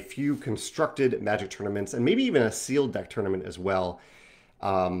play in a few constructed Magic tournaments and maybe even a sealed deck tournament as well.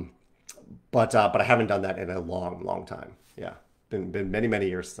 But I haven't done that in a long, long time. Yeah, been many, many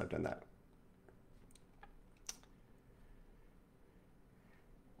years since I've done that.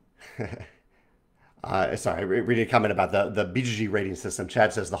 Sorry, reading a comment about the BGG rating system.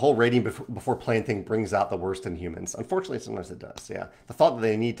 Chad says, the whole rating before playing thing brings out the worst in humans. Unfortunately, sometimes it does, yeah. The thought that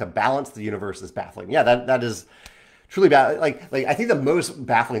they need to balance the universe is baffling. Yeah, that is truly bad. Like I think the most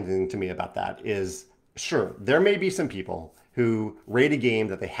baffling thing to me about that is, sure, there may be some people who rate a game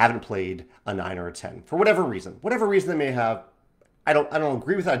that they haven't played a 9 or a 10 for whatever reason they may have. I don't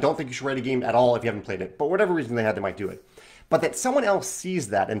agree with that. I don't think you should rate a game at all if you haven't played it. But whatever reason they had, they might do it. But that someone else sees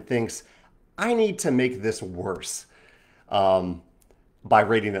that and thinks, I need to make this worse by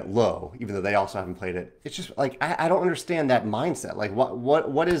rating it low, even though they also haven't played it. It's just like I don't understand that mindset. Like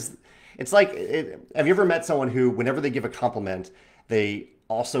what is? It's like have you ever met someone who, whenever they give a compliment, they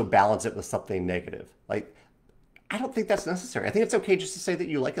also balance it with something negative? Like, I don't think that's necessary. I think it's okay just to say that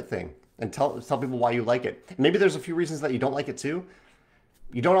you like a thing and tell people why you like it. Maybe there's a few reasons that you don't like it too.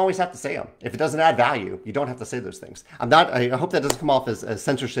 You don't always have to say them. If it doesn't add value, you don't have to say those things. I hope that doesn't come off as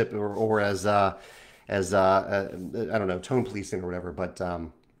censorship or as I don't know, tone policing or whatever. But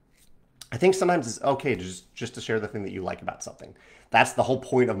I think sometimes it's okay to just to share the thing that you like about something. That's the whole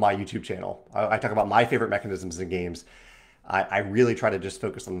point of my YouTube channel. I talk about my favorite mechanisms in games. I really try to just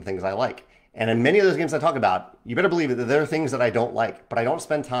focus on the things I like. And in many of those games I talk about, you better believe that there are things that I don't like, but I don't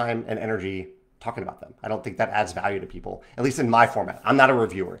spend time and energy talking about them. I don't think that adds value to people, at least in my format. I'm not a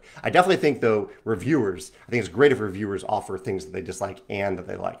reviewer. I definitely think, though, I think it's great if reviewers offer things that they dislike and that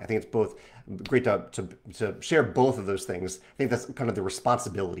they like. I think it's both great to share both of those things. I think that's kind of the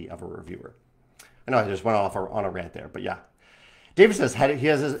responsibility of a reviewer. I know I just went off on a rant there, but yeah. David says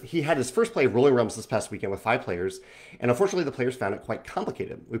he had his first play of Rolling Realms this past weekend with 5 players, and unfortunately the players found it quite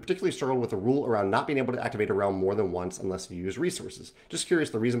complicated. We particularly struggled with the rule around not being able to activate a realm more than once unless you use resources. Just curious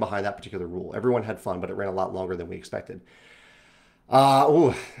the reason behind that particular rule. Everyone had fun, but it ran a lot longer than we expected. I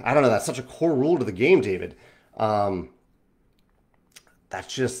don't know. That's such a core rule to the game, David. That's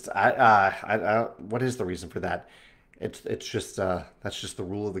just what is the reason for that? It's just that's just the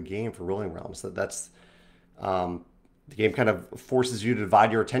rule of the game for Rolling Realms. The game kind of forces you to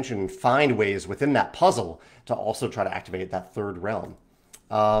divide your attention and find ways within that puzzle to also try to activate that third realm.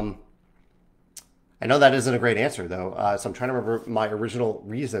 I know that isn't a great answer, though, so I'm trying to remember my original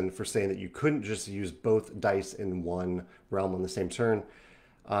reason for saying that you couldn't just use both dice in one realm on the same turn.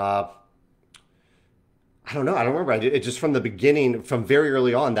 I don't know. I don't remember. It just from the beginning, from very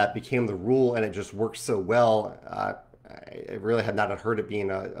early on, that became the rule, and it just worked so well. I really had not heard it being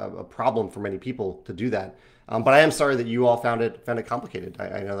a problem for many people to do that. But I am sorry that you all found it complicated.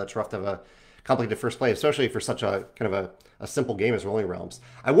 I know that's rough to have a complicated first play, especially for such a kind of a simple game as Rolling Realms.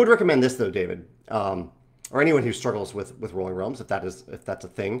 I would recommend this, though, David, or anyone who struggles with Rolling Realms, if that's a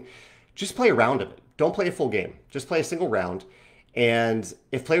thing, just play a round of it. Don't play a full game. Just play a single round. And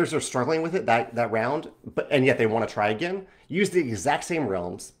if players are struggling with it that round, and yet they want to try again, use the exact same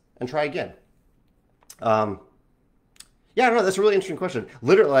realms and try again. Yeah, I don't know. That's a really interesting question.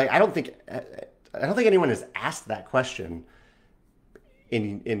 Literally, I don't think anyone has asked that question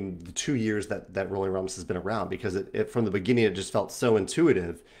in the 2 years that Rolling Realms has been around, because it from the beginning it just felt so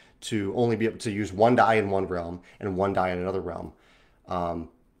intuitive to only be able to use one die in one realm and one die in another realm, to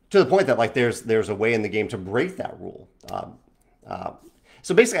the point that like there's a way in the game to break that rule.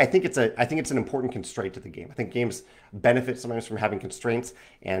 So basically, I think it's an important constraint to the game. I think games benefit sometimes from having constraints,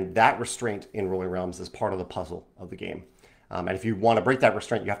 and that restraint in Rolling Realms is part of the puzzle of the game. And if you want to break that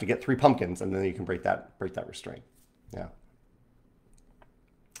restraint, you have to get 3 pumpkins, and then you can break that restraint. Yeah.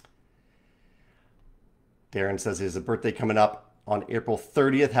 Darren says he has a birthday coming up on April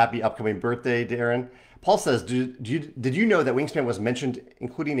 30th. Happy upcoming birthday, Darren. Paul says, did you know that Wingspan was mentioned,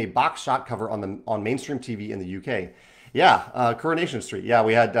 including a box shot cover on mainstream TV in the UK? Yeah, Coronation Street. Yeah,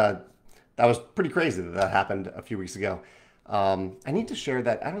 we had that was pretty crazy that happened a few weeks ago. I need to share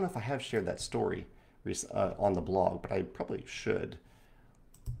that. I don't know if I have shared that story on the blog, but I probably should.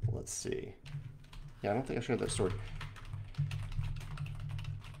 Let's see. Yeah, I don't think I shared that story.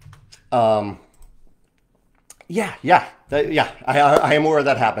 I am aware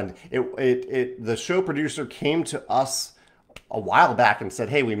that happened. The show producer came to us a while back and said,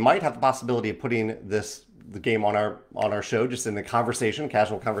 "Hey, we might have the possibility of putting the game on our show, just in the conversation,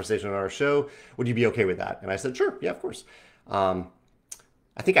 casual conversation on our show. Would you be okay with that?" And I said, "Sure, yeah, of course."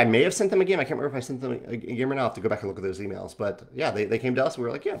 I think I may have sent them a game. I can't remember if I sent them a game or not. I'll have to go back and look at those emails. But yeah, they came to us. We were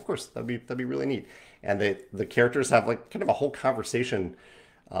like, yeah, of course, that'd be really neat. And the characters have like kind of a whole conversation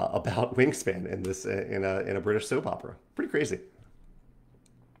about Wingspan in a British soap opera. Pretty crazy.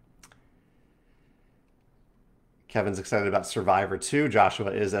 Kevin's excited about Survivor 2.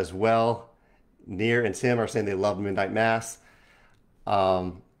 Joshua is as well. Near and Tim are saying they love Midnight Mass.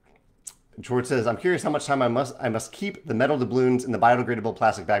 George says, "I'm curious how much time I must keep the metal doubloons in the biodegradable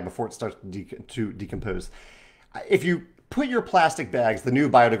plastic bag before it starts to decompose." If you put your plastic bags, the new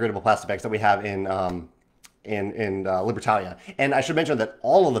biodegradable plastic bags that we have in Libertalia, and I should mention that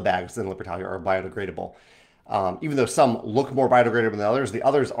all of the bags in Libertalia are biodegradable. Even though some look more biodegradable than others, the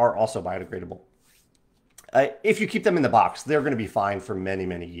others are also biodegradable. If you keep them in the box, they're going to be fine for many,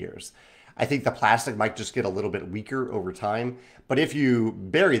 many years. I think the plastic might just get a little bit weaker over time. But if you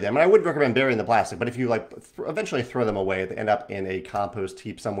bury them, and I wouldn't recommend burying the plastic, but if you like eventually throw them away, if they end up in a compost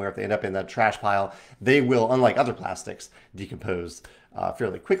heap somewhere, if they end up in that trash pile, they will, unlike other plastics, decompose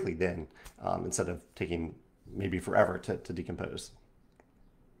fairly quickly then, instead of taking maybe forever to decompose.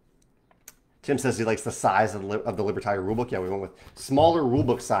 Tim says he likes the size of the Libertalia rulebook. Yeah, we went with smaller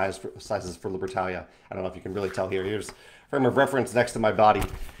rulebook sizes for Libertalia. I don't know if you can really tell here. Here's frame of reference next to my body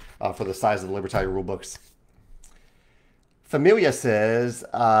for the size of the Libertalia rulebooks. Familia says,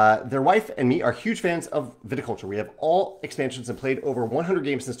 their wife and me are huge fans of viticulture. We have all expansions and played over 100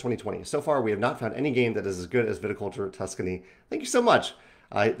 games since 2020. So far, we have not found any game that is as good as Viticulture Tuscany. Thank you so much.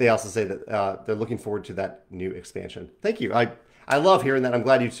 They also say that they're looking forward to that new expansion. Thank you. I love hearing that. I'm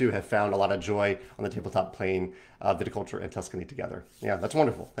glad you two have found a lot of joy on the tabletop playing Viticulture and Tuscany together. Yeah, that's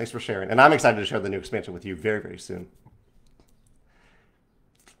wonderful. Thanks for sharing. And I'm excited to share the new expansion with you very, very soon.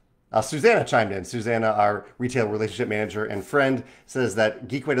 Susanna chimed in. Susanna, our retail relationship manager and friend, says that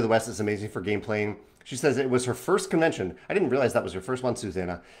Geekway to the West is amazing for game playing. She says it was her first convention. I didn't realize that was your first one,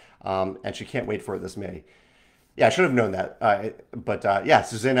 Susanna. And she can't wait for it this May. Yeah, I should have known that. Yeah,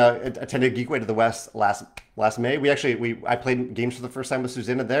 Susanna attended Geekway to the West last May. I played games for the first time with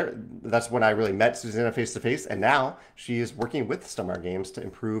Susanna there. That's when I really met Susanna face to face, and now she is working with Stonemaier Games to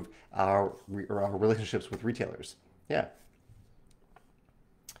improve our relationships with retailers. Yeah.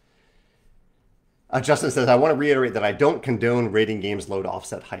 Justin says, I want to reiterate that I don't condone rating games low to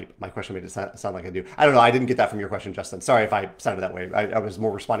offset hype. My question made it sound like I do. I don't know. I didn't get that from your question, Justin. Sorry if I sounded that way. I was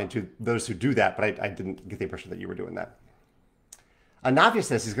more responding to those who do that, but I didn't get the impression that you were doing that. Navia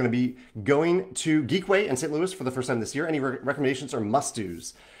says he's going to be going to Geekway in St. Louis for the first time this year. Any recommendations or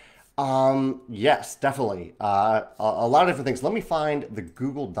must-dos? Yes, definitely. A lot of different things. Let me find the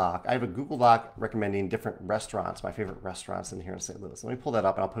Google Doc. I have a Google Doc recommending different restaurants, my favorite restaurants in here in St. Louis. Let me pull that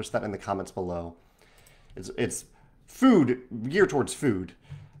up and I'll post that in the comments below. It's food, geared towards food,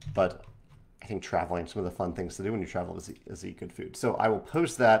 but I think traveling, some of the fun things to do when you travel is eat good food. So I will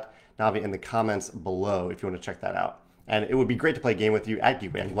post that, Navi, in the comments below if you want to check that out. And it would be great to play a game with you at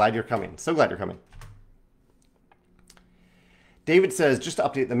Geekway. I'm glad you're coming. So glad you're coming. David says, just to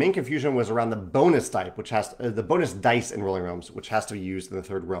update, the main confusion was around the bonus type, which has the bonus dice in Rolling Realms, which has to be used in the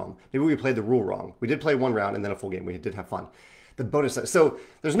third realm. Maybe we played the rule wrong. We did play one round and then a full game. We did have fun. The bonus dice. So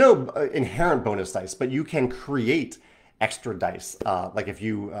there's no inherent bonus dice, but you can create extra dice. Like if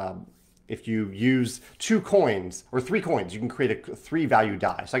you use 2 coins or 3 coins, you can create a 3-value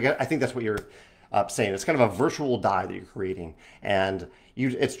die. So I think that's what you're saying. It's kind of a virtual die that you're creating, and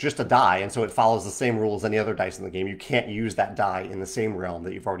it's just a die, and so it follows the same rules as any other dice in the game. You can't use that die in the same realm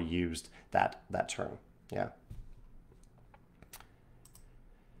that you've already used that turn. Yeah.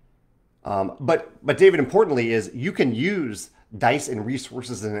 But David, importantly, is you can use dice and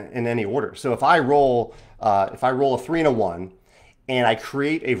resources in any order. So if I roll a 3 and a 1, and I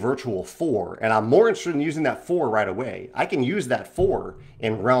create a virtual 4, and I'm more interested in using that 4 right away, I can use that 4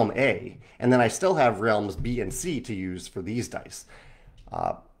 in realm A, and then I still have realms B and C to use for these dice.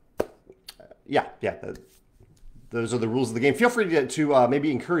 Those are the rules of the game. Feel free to maybe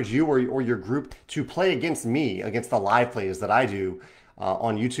encourage you or your group to play against me, against the live plays that I do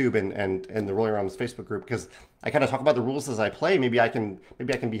on YouTube and the Rolling Realms Facebook group, because I kind of talk about the rules as I play. Maybe I can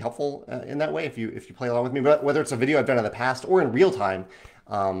be helpful in that way if you play along with me. But whether it's a video I've done in the past or in real time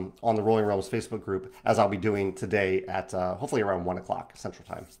on the Rolling Realms Facebook group, as I'll be doing today at hopefully around 1 o'clock Central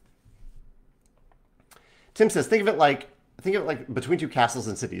Time. Tim says, think of it like between 2 castles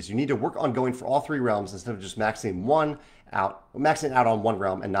and cities. You need to work on going for all 3 realms instead of just maxing out on one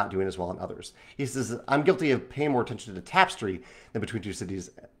realm and not doing as well in others. He says, I'm guilty of paying more attention to tapestry than between 2 cities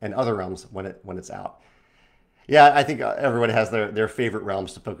and other realms when it's out. Yeah, I think everybody has their favorite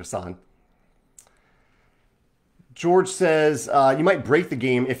realms to focus on. George says you might break the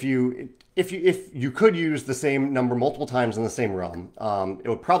game if you could use the same number multiple times in the same realm. It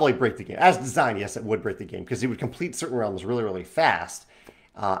would probably break the game. As designed, yes, it would break the game because it would complete certain realms really, really fast.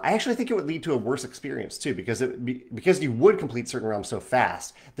 I actually think it would lead to a worse experience too, because you would complete certain realms so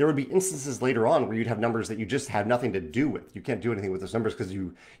fast. There would be instances later on where you'd have numbers that you just have nothing to do with. You can't do anything with those numbers because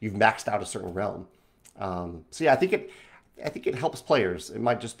you've maxed out a certain realm. So yeah, I think it helps players. It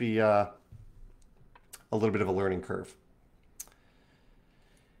might just be a little bit of a learning curve.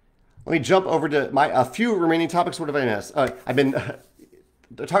 Let me jump over to a few remaining topics. What have I missed? I've been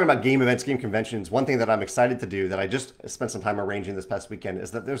talking about game events, game conventions. One thing that I'm excited to do that I just spent some time arranging this past weekend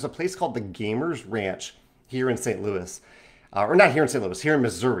is that there's a place called the Gamers Ranch here in St. Louis. Or not here in St. Louis, here in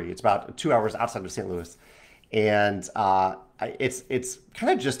Missouri. It's about 2 hours outside of St. Louis. and it's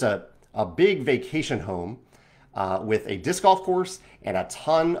kind of just a big vacation home with a disc golf course and a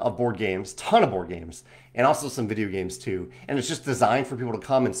ton of board games, and also some video games too. And it's just designed for people to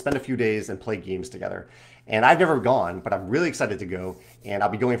come and spend a few days and play games together. And I've never gone, but I'm really excited to go. And I'll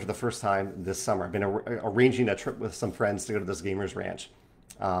be going for the first time this summer. I've been arranging a trip with some friends to go to this Gamers Ranch.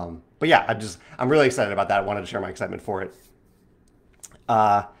 But yeah, I'm really excited about that. I wanted to share my excitement for it.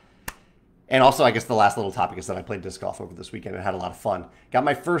 And also, I guess the last little topic is that I played disc golf over this weekend and had a lot of fun. Got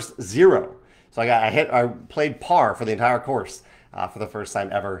my first zero. So I played par for the entire course for the first time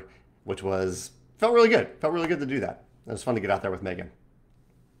ever, which felt really good. Felt really good to do that. It was fun to get out there with Megan.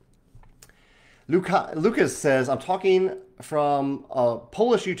 Lucas says, I'm talking from a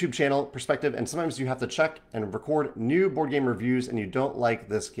Polish YouTube channel perspective, and sometimes you have to check and record new board game reviews, and you don't like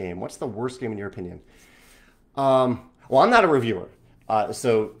this game. What's the worst game in your opinion? Well, I'm not a reviewer,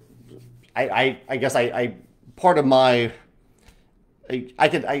 so I guess part of my I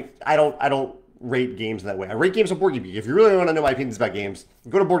don't rate games that way. I rate games on Board Game Geek. If you really want to know my opinions about games,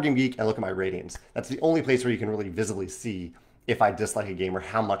 go to Board Game Geek and look at my ratings. That's the only place where you can really visibly see if I dislike a game or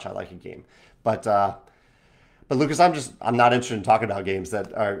how much I like a game. But Lucas, I'm not interested in talking about games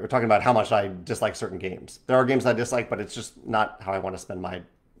that are talking about how much I dislike certain games. There are games I dislike, but it's just not how I want to spend my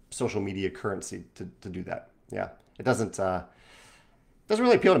social media currency to do that. Yeah, it doesn't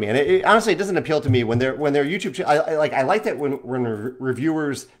really appeal to me, and honestly, it doesn't appeal to me when they're YouTube. I like that when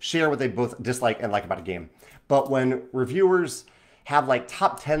reviewers share what they both dislike and like about a game, but when reviewers have like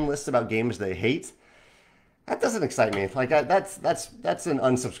top 10 lists about games they hate, that doesn't excite me. Like that's an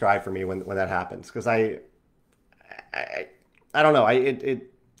unsubscribe for me when that happens, because I don't know.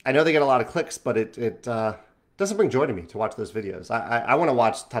 I know they get a lot of clicks, but it doesn't bring joy to me to watch those videos. I want to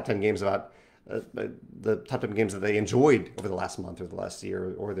watch top 10 games about the top 10 games that they enjoyed over the last month or the last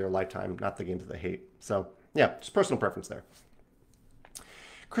year or their lifetime, not the games that they hate. So yeah, just personal preference there.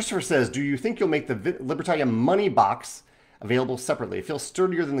 Christopher says, do you think you'll make the Libertarian money box available separately? It feels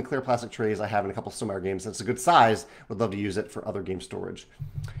sturdier than the clear plastic trays I have in a couple of Stonemaier games. It's a good size. Would love to use it for other game storage.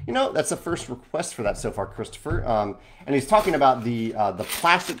 You know, that's the first request for that so far, Christopher. And he's talking about the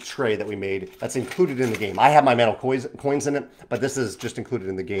plastic tray that we made that's included in the game. I have my metal coins in it, but this is just included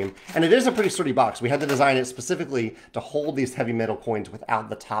in the game. And it is a pretty sturdy box. We had to design it specifically to hold these heavy metal coins without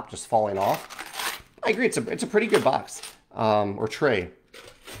the top just falling off. I agree. It's a pretty good box or tray.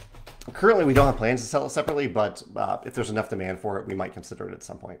 Currently, we don't have plans to sell it separately, but if there's enough demand for it, we might consider it at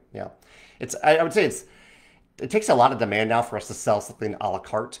some point. Yeah, I would say it takes a lot of demand now for us to sell something a la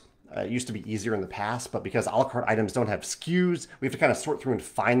carte. It used to be easier in the past, but because a la carte items don't have SKUs, we have to kind of sort through and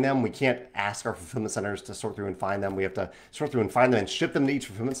find them. We can't ask our fulfillment centers to sort through and find them. We have to sort through and find them and ship them to each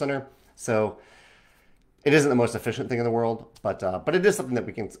fulfillment center. So it isn't the most efficient thing in the world, but it is something that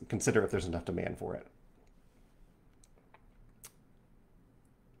we can consider if there's enough demand for it.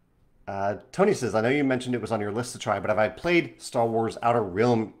 Tony says, I know you mentioned it was on your list to try, but have I played Star Wars Outer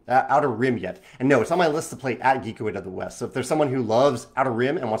Rim yet? And no, it's on my list to play at Geekaway to the West. So if there's someone who loves Outer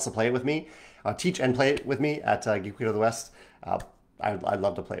Rim and wants to play it with me, teach and play it with me at Geekaway to the West, I'd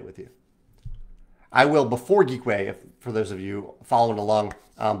love to play it with you. I will, before Geekway, for those of you following along,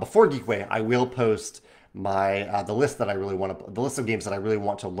 before Geekway, I will post my the list of games that I really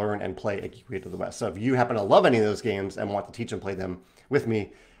want to learn and play at Geekway to the West. So if you happen to love any of those games and want to teach and play them with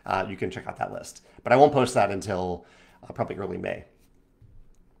me, you can check out that list. But I won't post that until probably early May.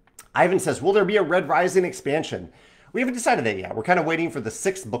 Ivan says, will there be a Red Rising expansion? We haven't decided that yet. We're kind of waiting for the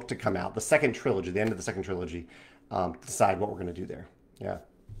 6th book to come out, the second trilogy, the end of the second trilogy, to decide what we're going to do there. Yeah.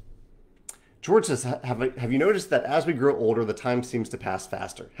 George says, have you noticed that as we grow older, the time seems to pass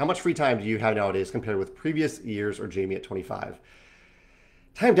faster? How much free time do you have nowadays compared with previous years or Jamey at 25?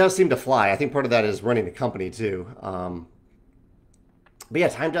 Time does seem to fly. I think part of that is running a company too. But yeah,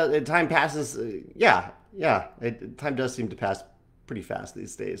 time passes. Time does seem to pass pretty fast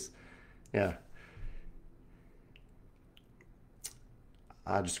these days. Yeah.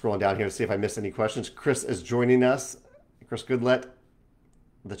 Just scrolling down here to see if I missed any questions. Chris is joining us. Chris Goodlet,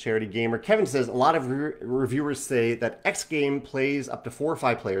 the charity gamer. Kevin says, a lot of reviewers say that X game plays up to 4 or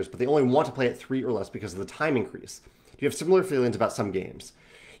 5 players, but they only want to play at 3 or less because of the time increase. Do you have similar feelings about some games?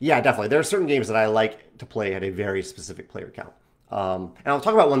 Yeah, definitely. There are certain games that I like to play at a very specific player count. And I'll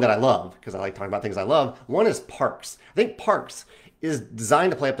talk about one that I love, because I like talking about things I love. One is Parks. I think Parks is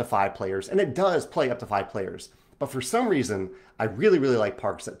designed to play up to 5 players, and it does play up to 5 players. But for some reason, I really, really like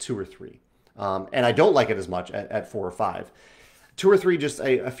Parks at 2 or 3. And I don't like it as much at 4 or 5. 2 or 3, just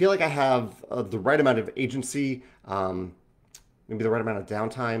I feel like I have the right amount of agency, maybe the right amount of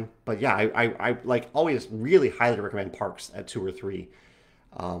downtime. But yeah, I like always really highly recommend Parks at 2 or 3.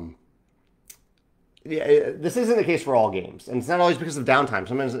 Yeah, this isn't the case for all games, and it's not always because of downtime.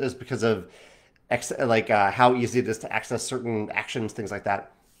 Sometimes it's because of how easy it is to access certain actions, things like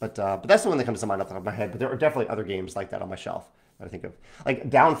that. But that's the one that comes to mind off the top of my head. But there are definitely other games like that on my shelf that I think of, like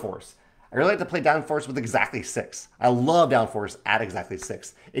Downforce. I really like to play Downforce with exactly 6. I love Downforce at exactly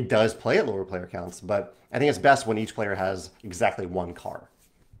 6. It does play at lower player counts, but I think it's best when each player has exactly 1 car.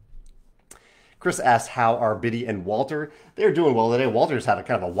 Chris asks, how are Biddy and Walter? They're doing well today. Walter's had a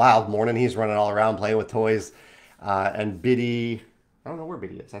kind of a wild morning. He's running all around playing with toys. And Biddy, I don't know where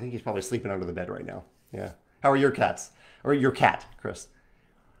Biddy is. I think he's probably sleeping under the bed right now. Yeah. How are your cats? Or your cat, Chris?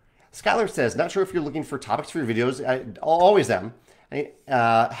 Skylar says, not sure if you're looking for topics for your videos. I always am.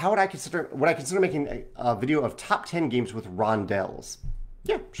 How would I consider making a video of top 10 games with rondelles?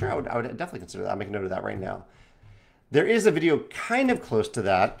 Yeah, sure. I would definitely consider that. I'll make a note of that right now. There is a video kind of close to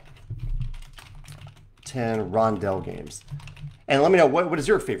that. 10 rondelle games. And let me know, what is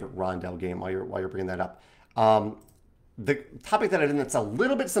your favorite rondelle game while you're bringing that up. The topic that I did that's a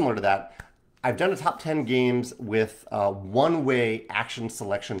little bit similar to that, I've done a top 10 games with one-way action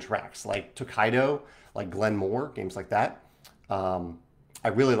selection tracks, like Tokaido, like Glen Moore, games like that. I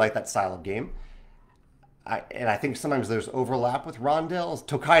really like that style of game. And I think sometimes there's overlap with rondelles.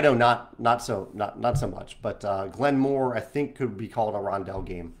 Tokaido, not so much, but Glen Moore, I think, could be called a rondelle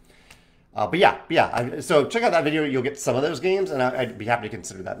game. But yeah. So check out that video. You'll get some of those games, and I'd be happy to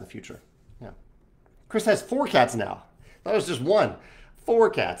consider that in the future. Yeah. Chris has 4 cats now. That was just 1. 4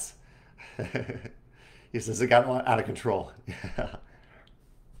 cats. He says it got out of control. Yeah.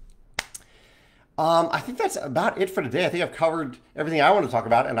 I think that's about it for today. I think I've covered everything I want to talk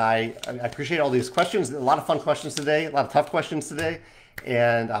about, and I appreciate all these questions. A lot of fun questions today, a lot of tough questions today,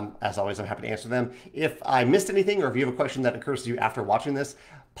 and as always, I'm happy to answer them. If I missed anything, or if you have a question that occurs to you after watching this,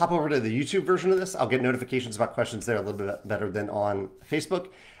 pop over to the YouTube version of this. I'll get notifications about questions there a little bit better than on Facebook.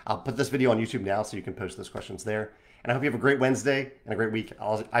 I'll put this video on YouTube now so you can post those questions there. And I hope you have a great Wednesday and a great week.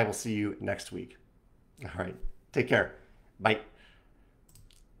 I will see you next week. All right. Take care. Bye.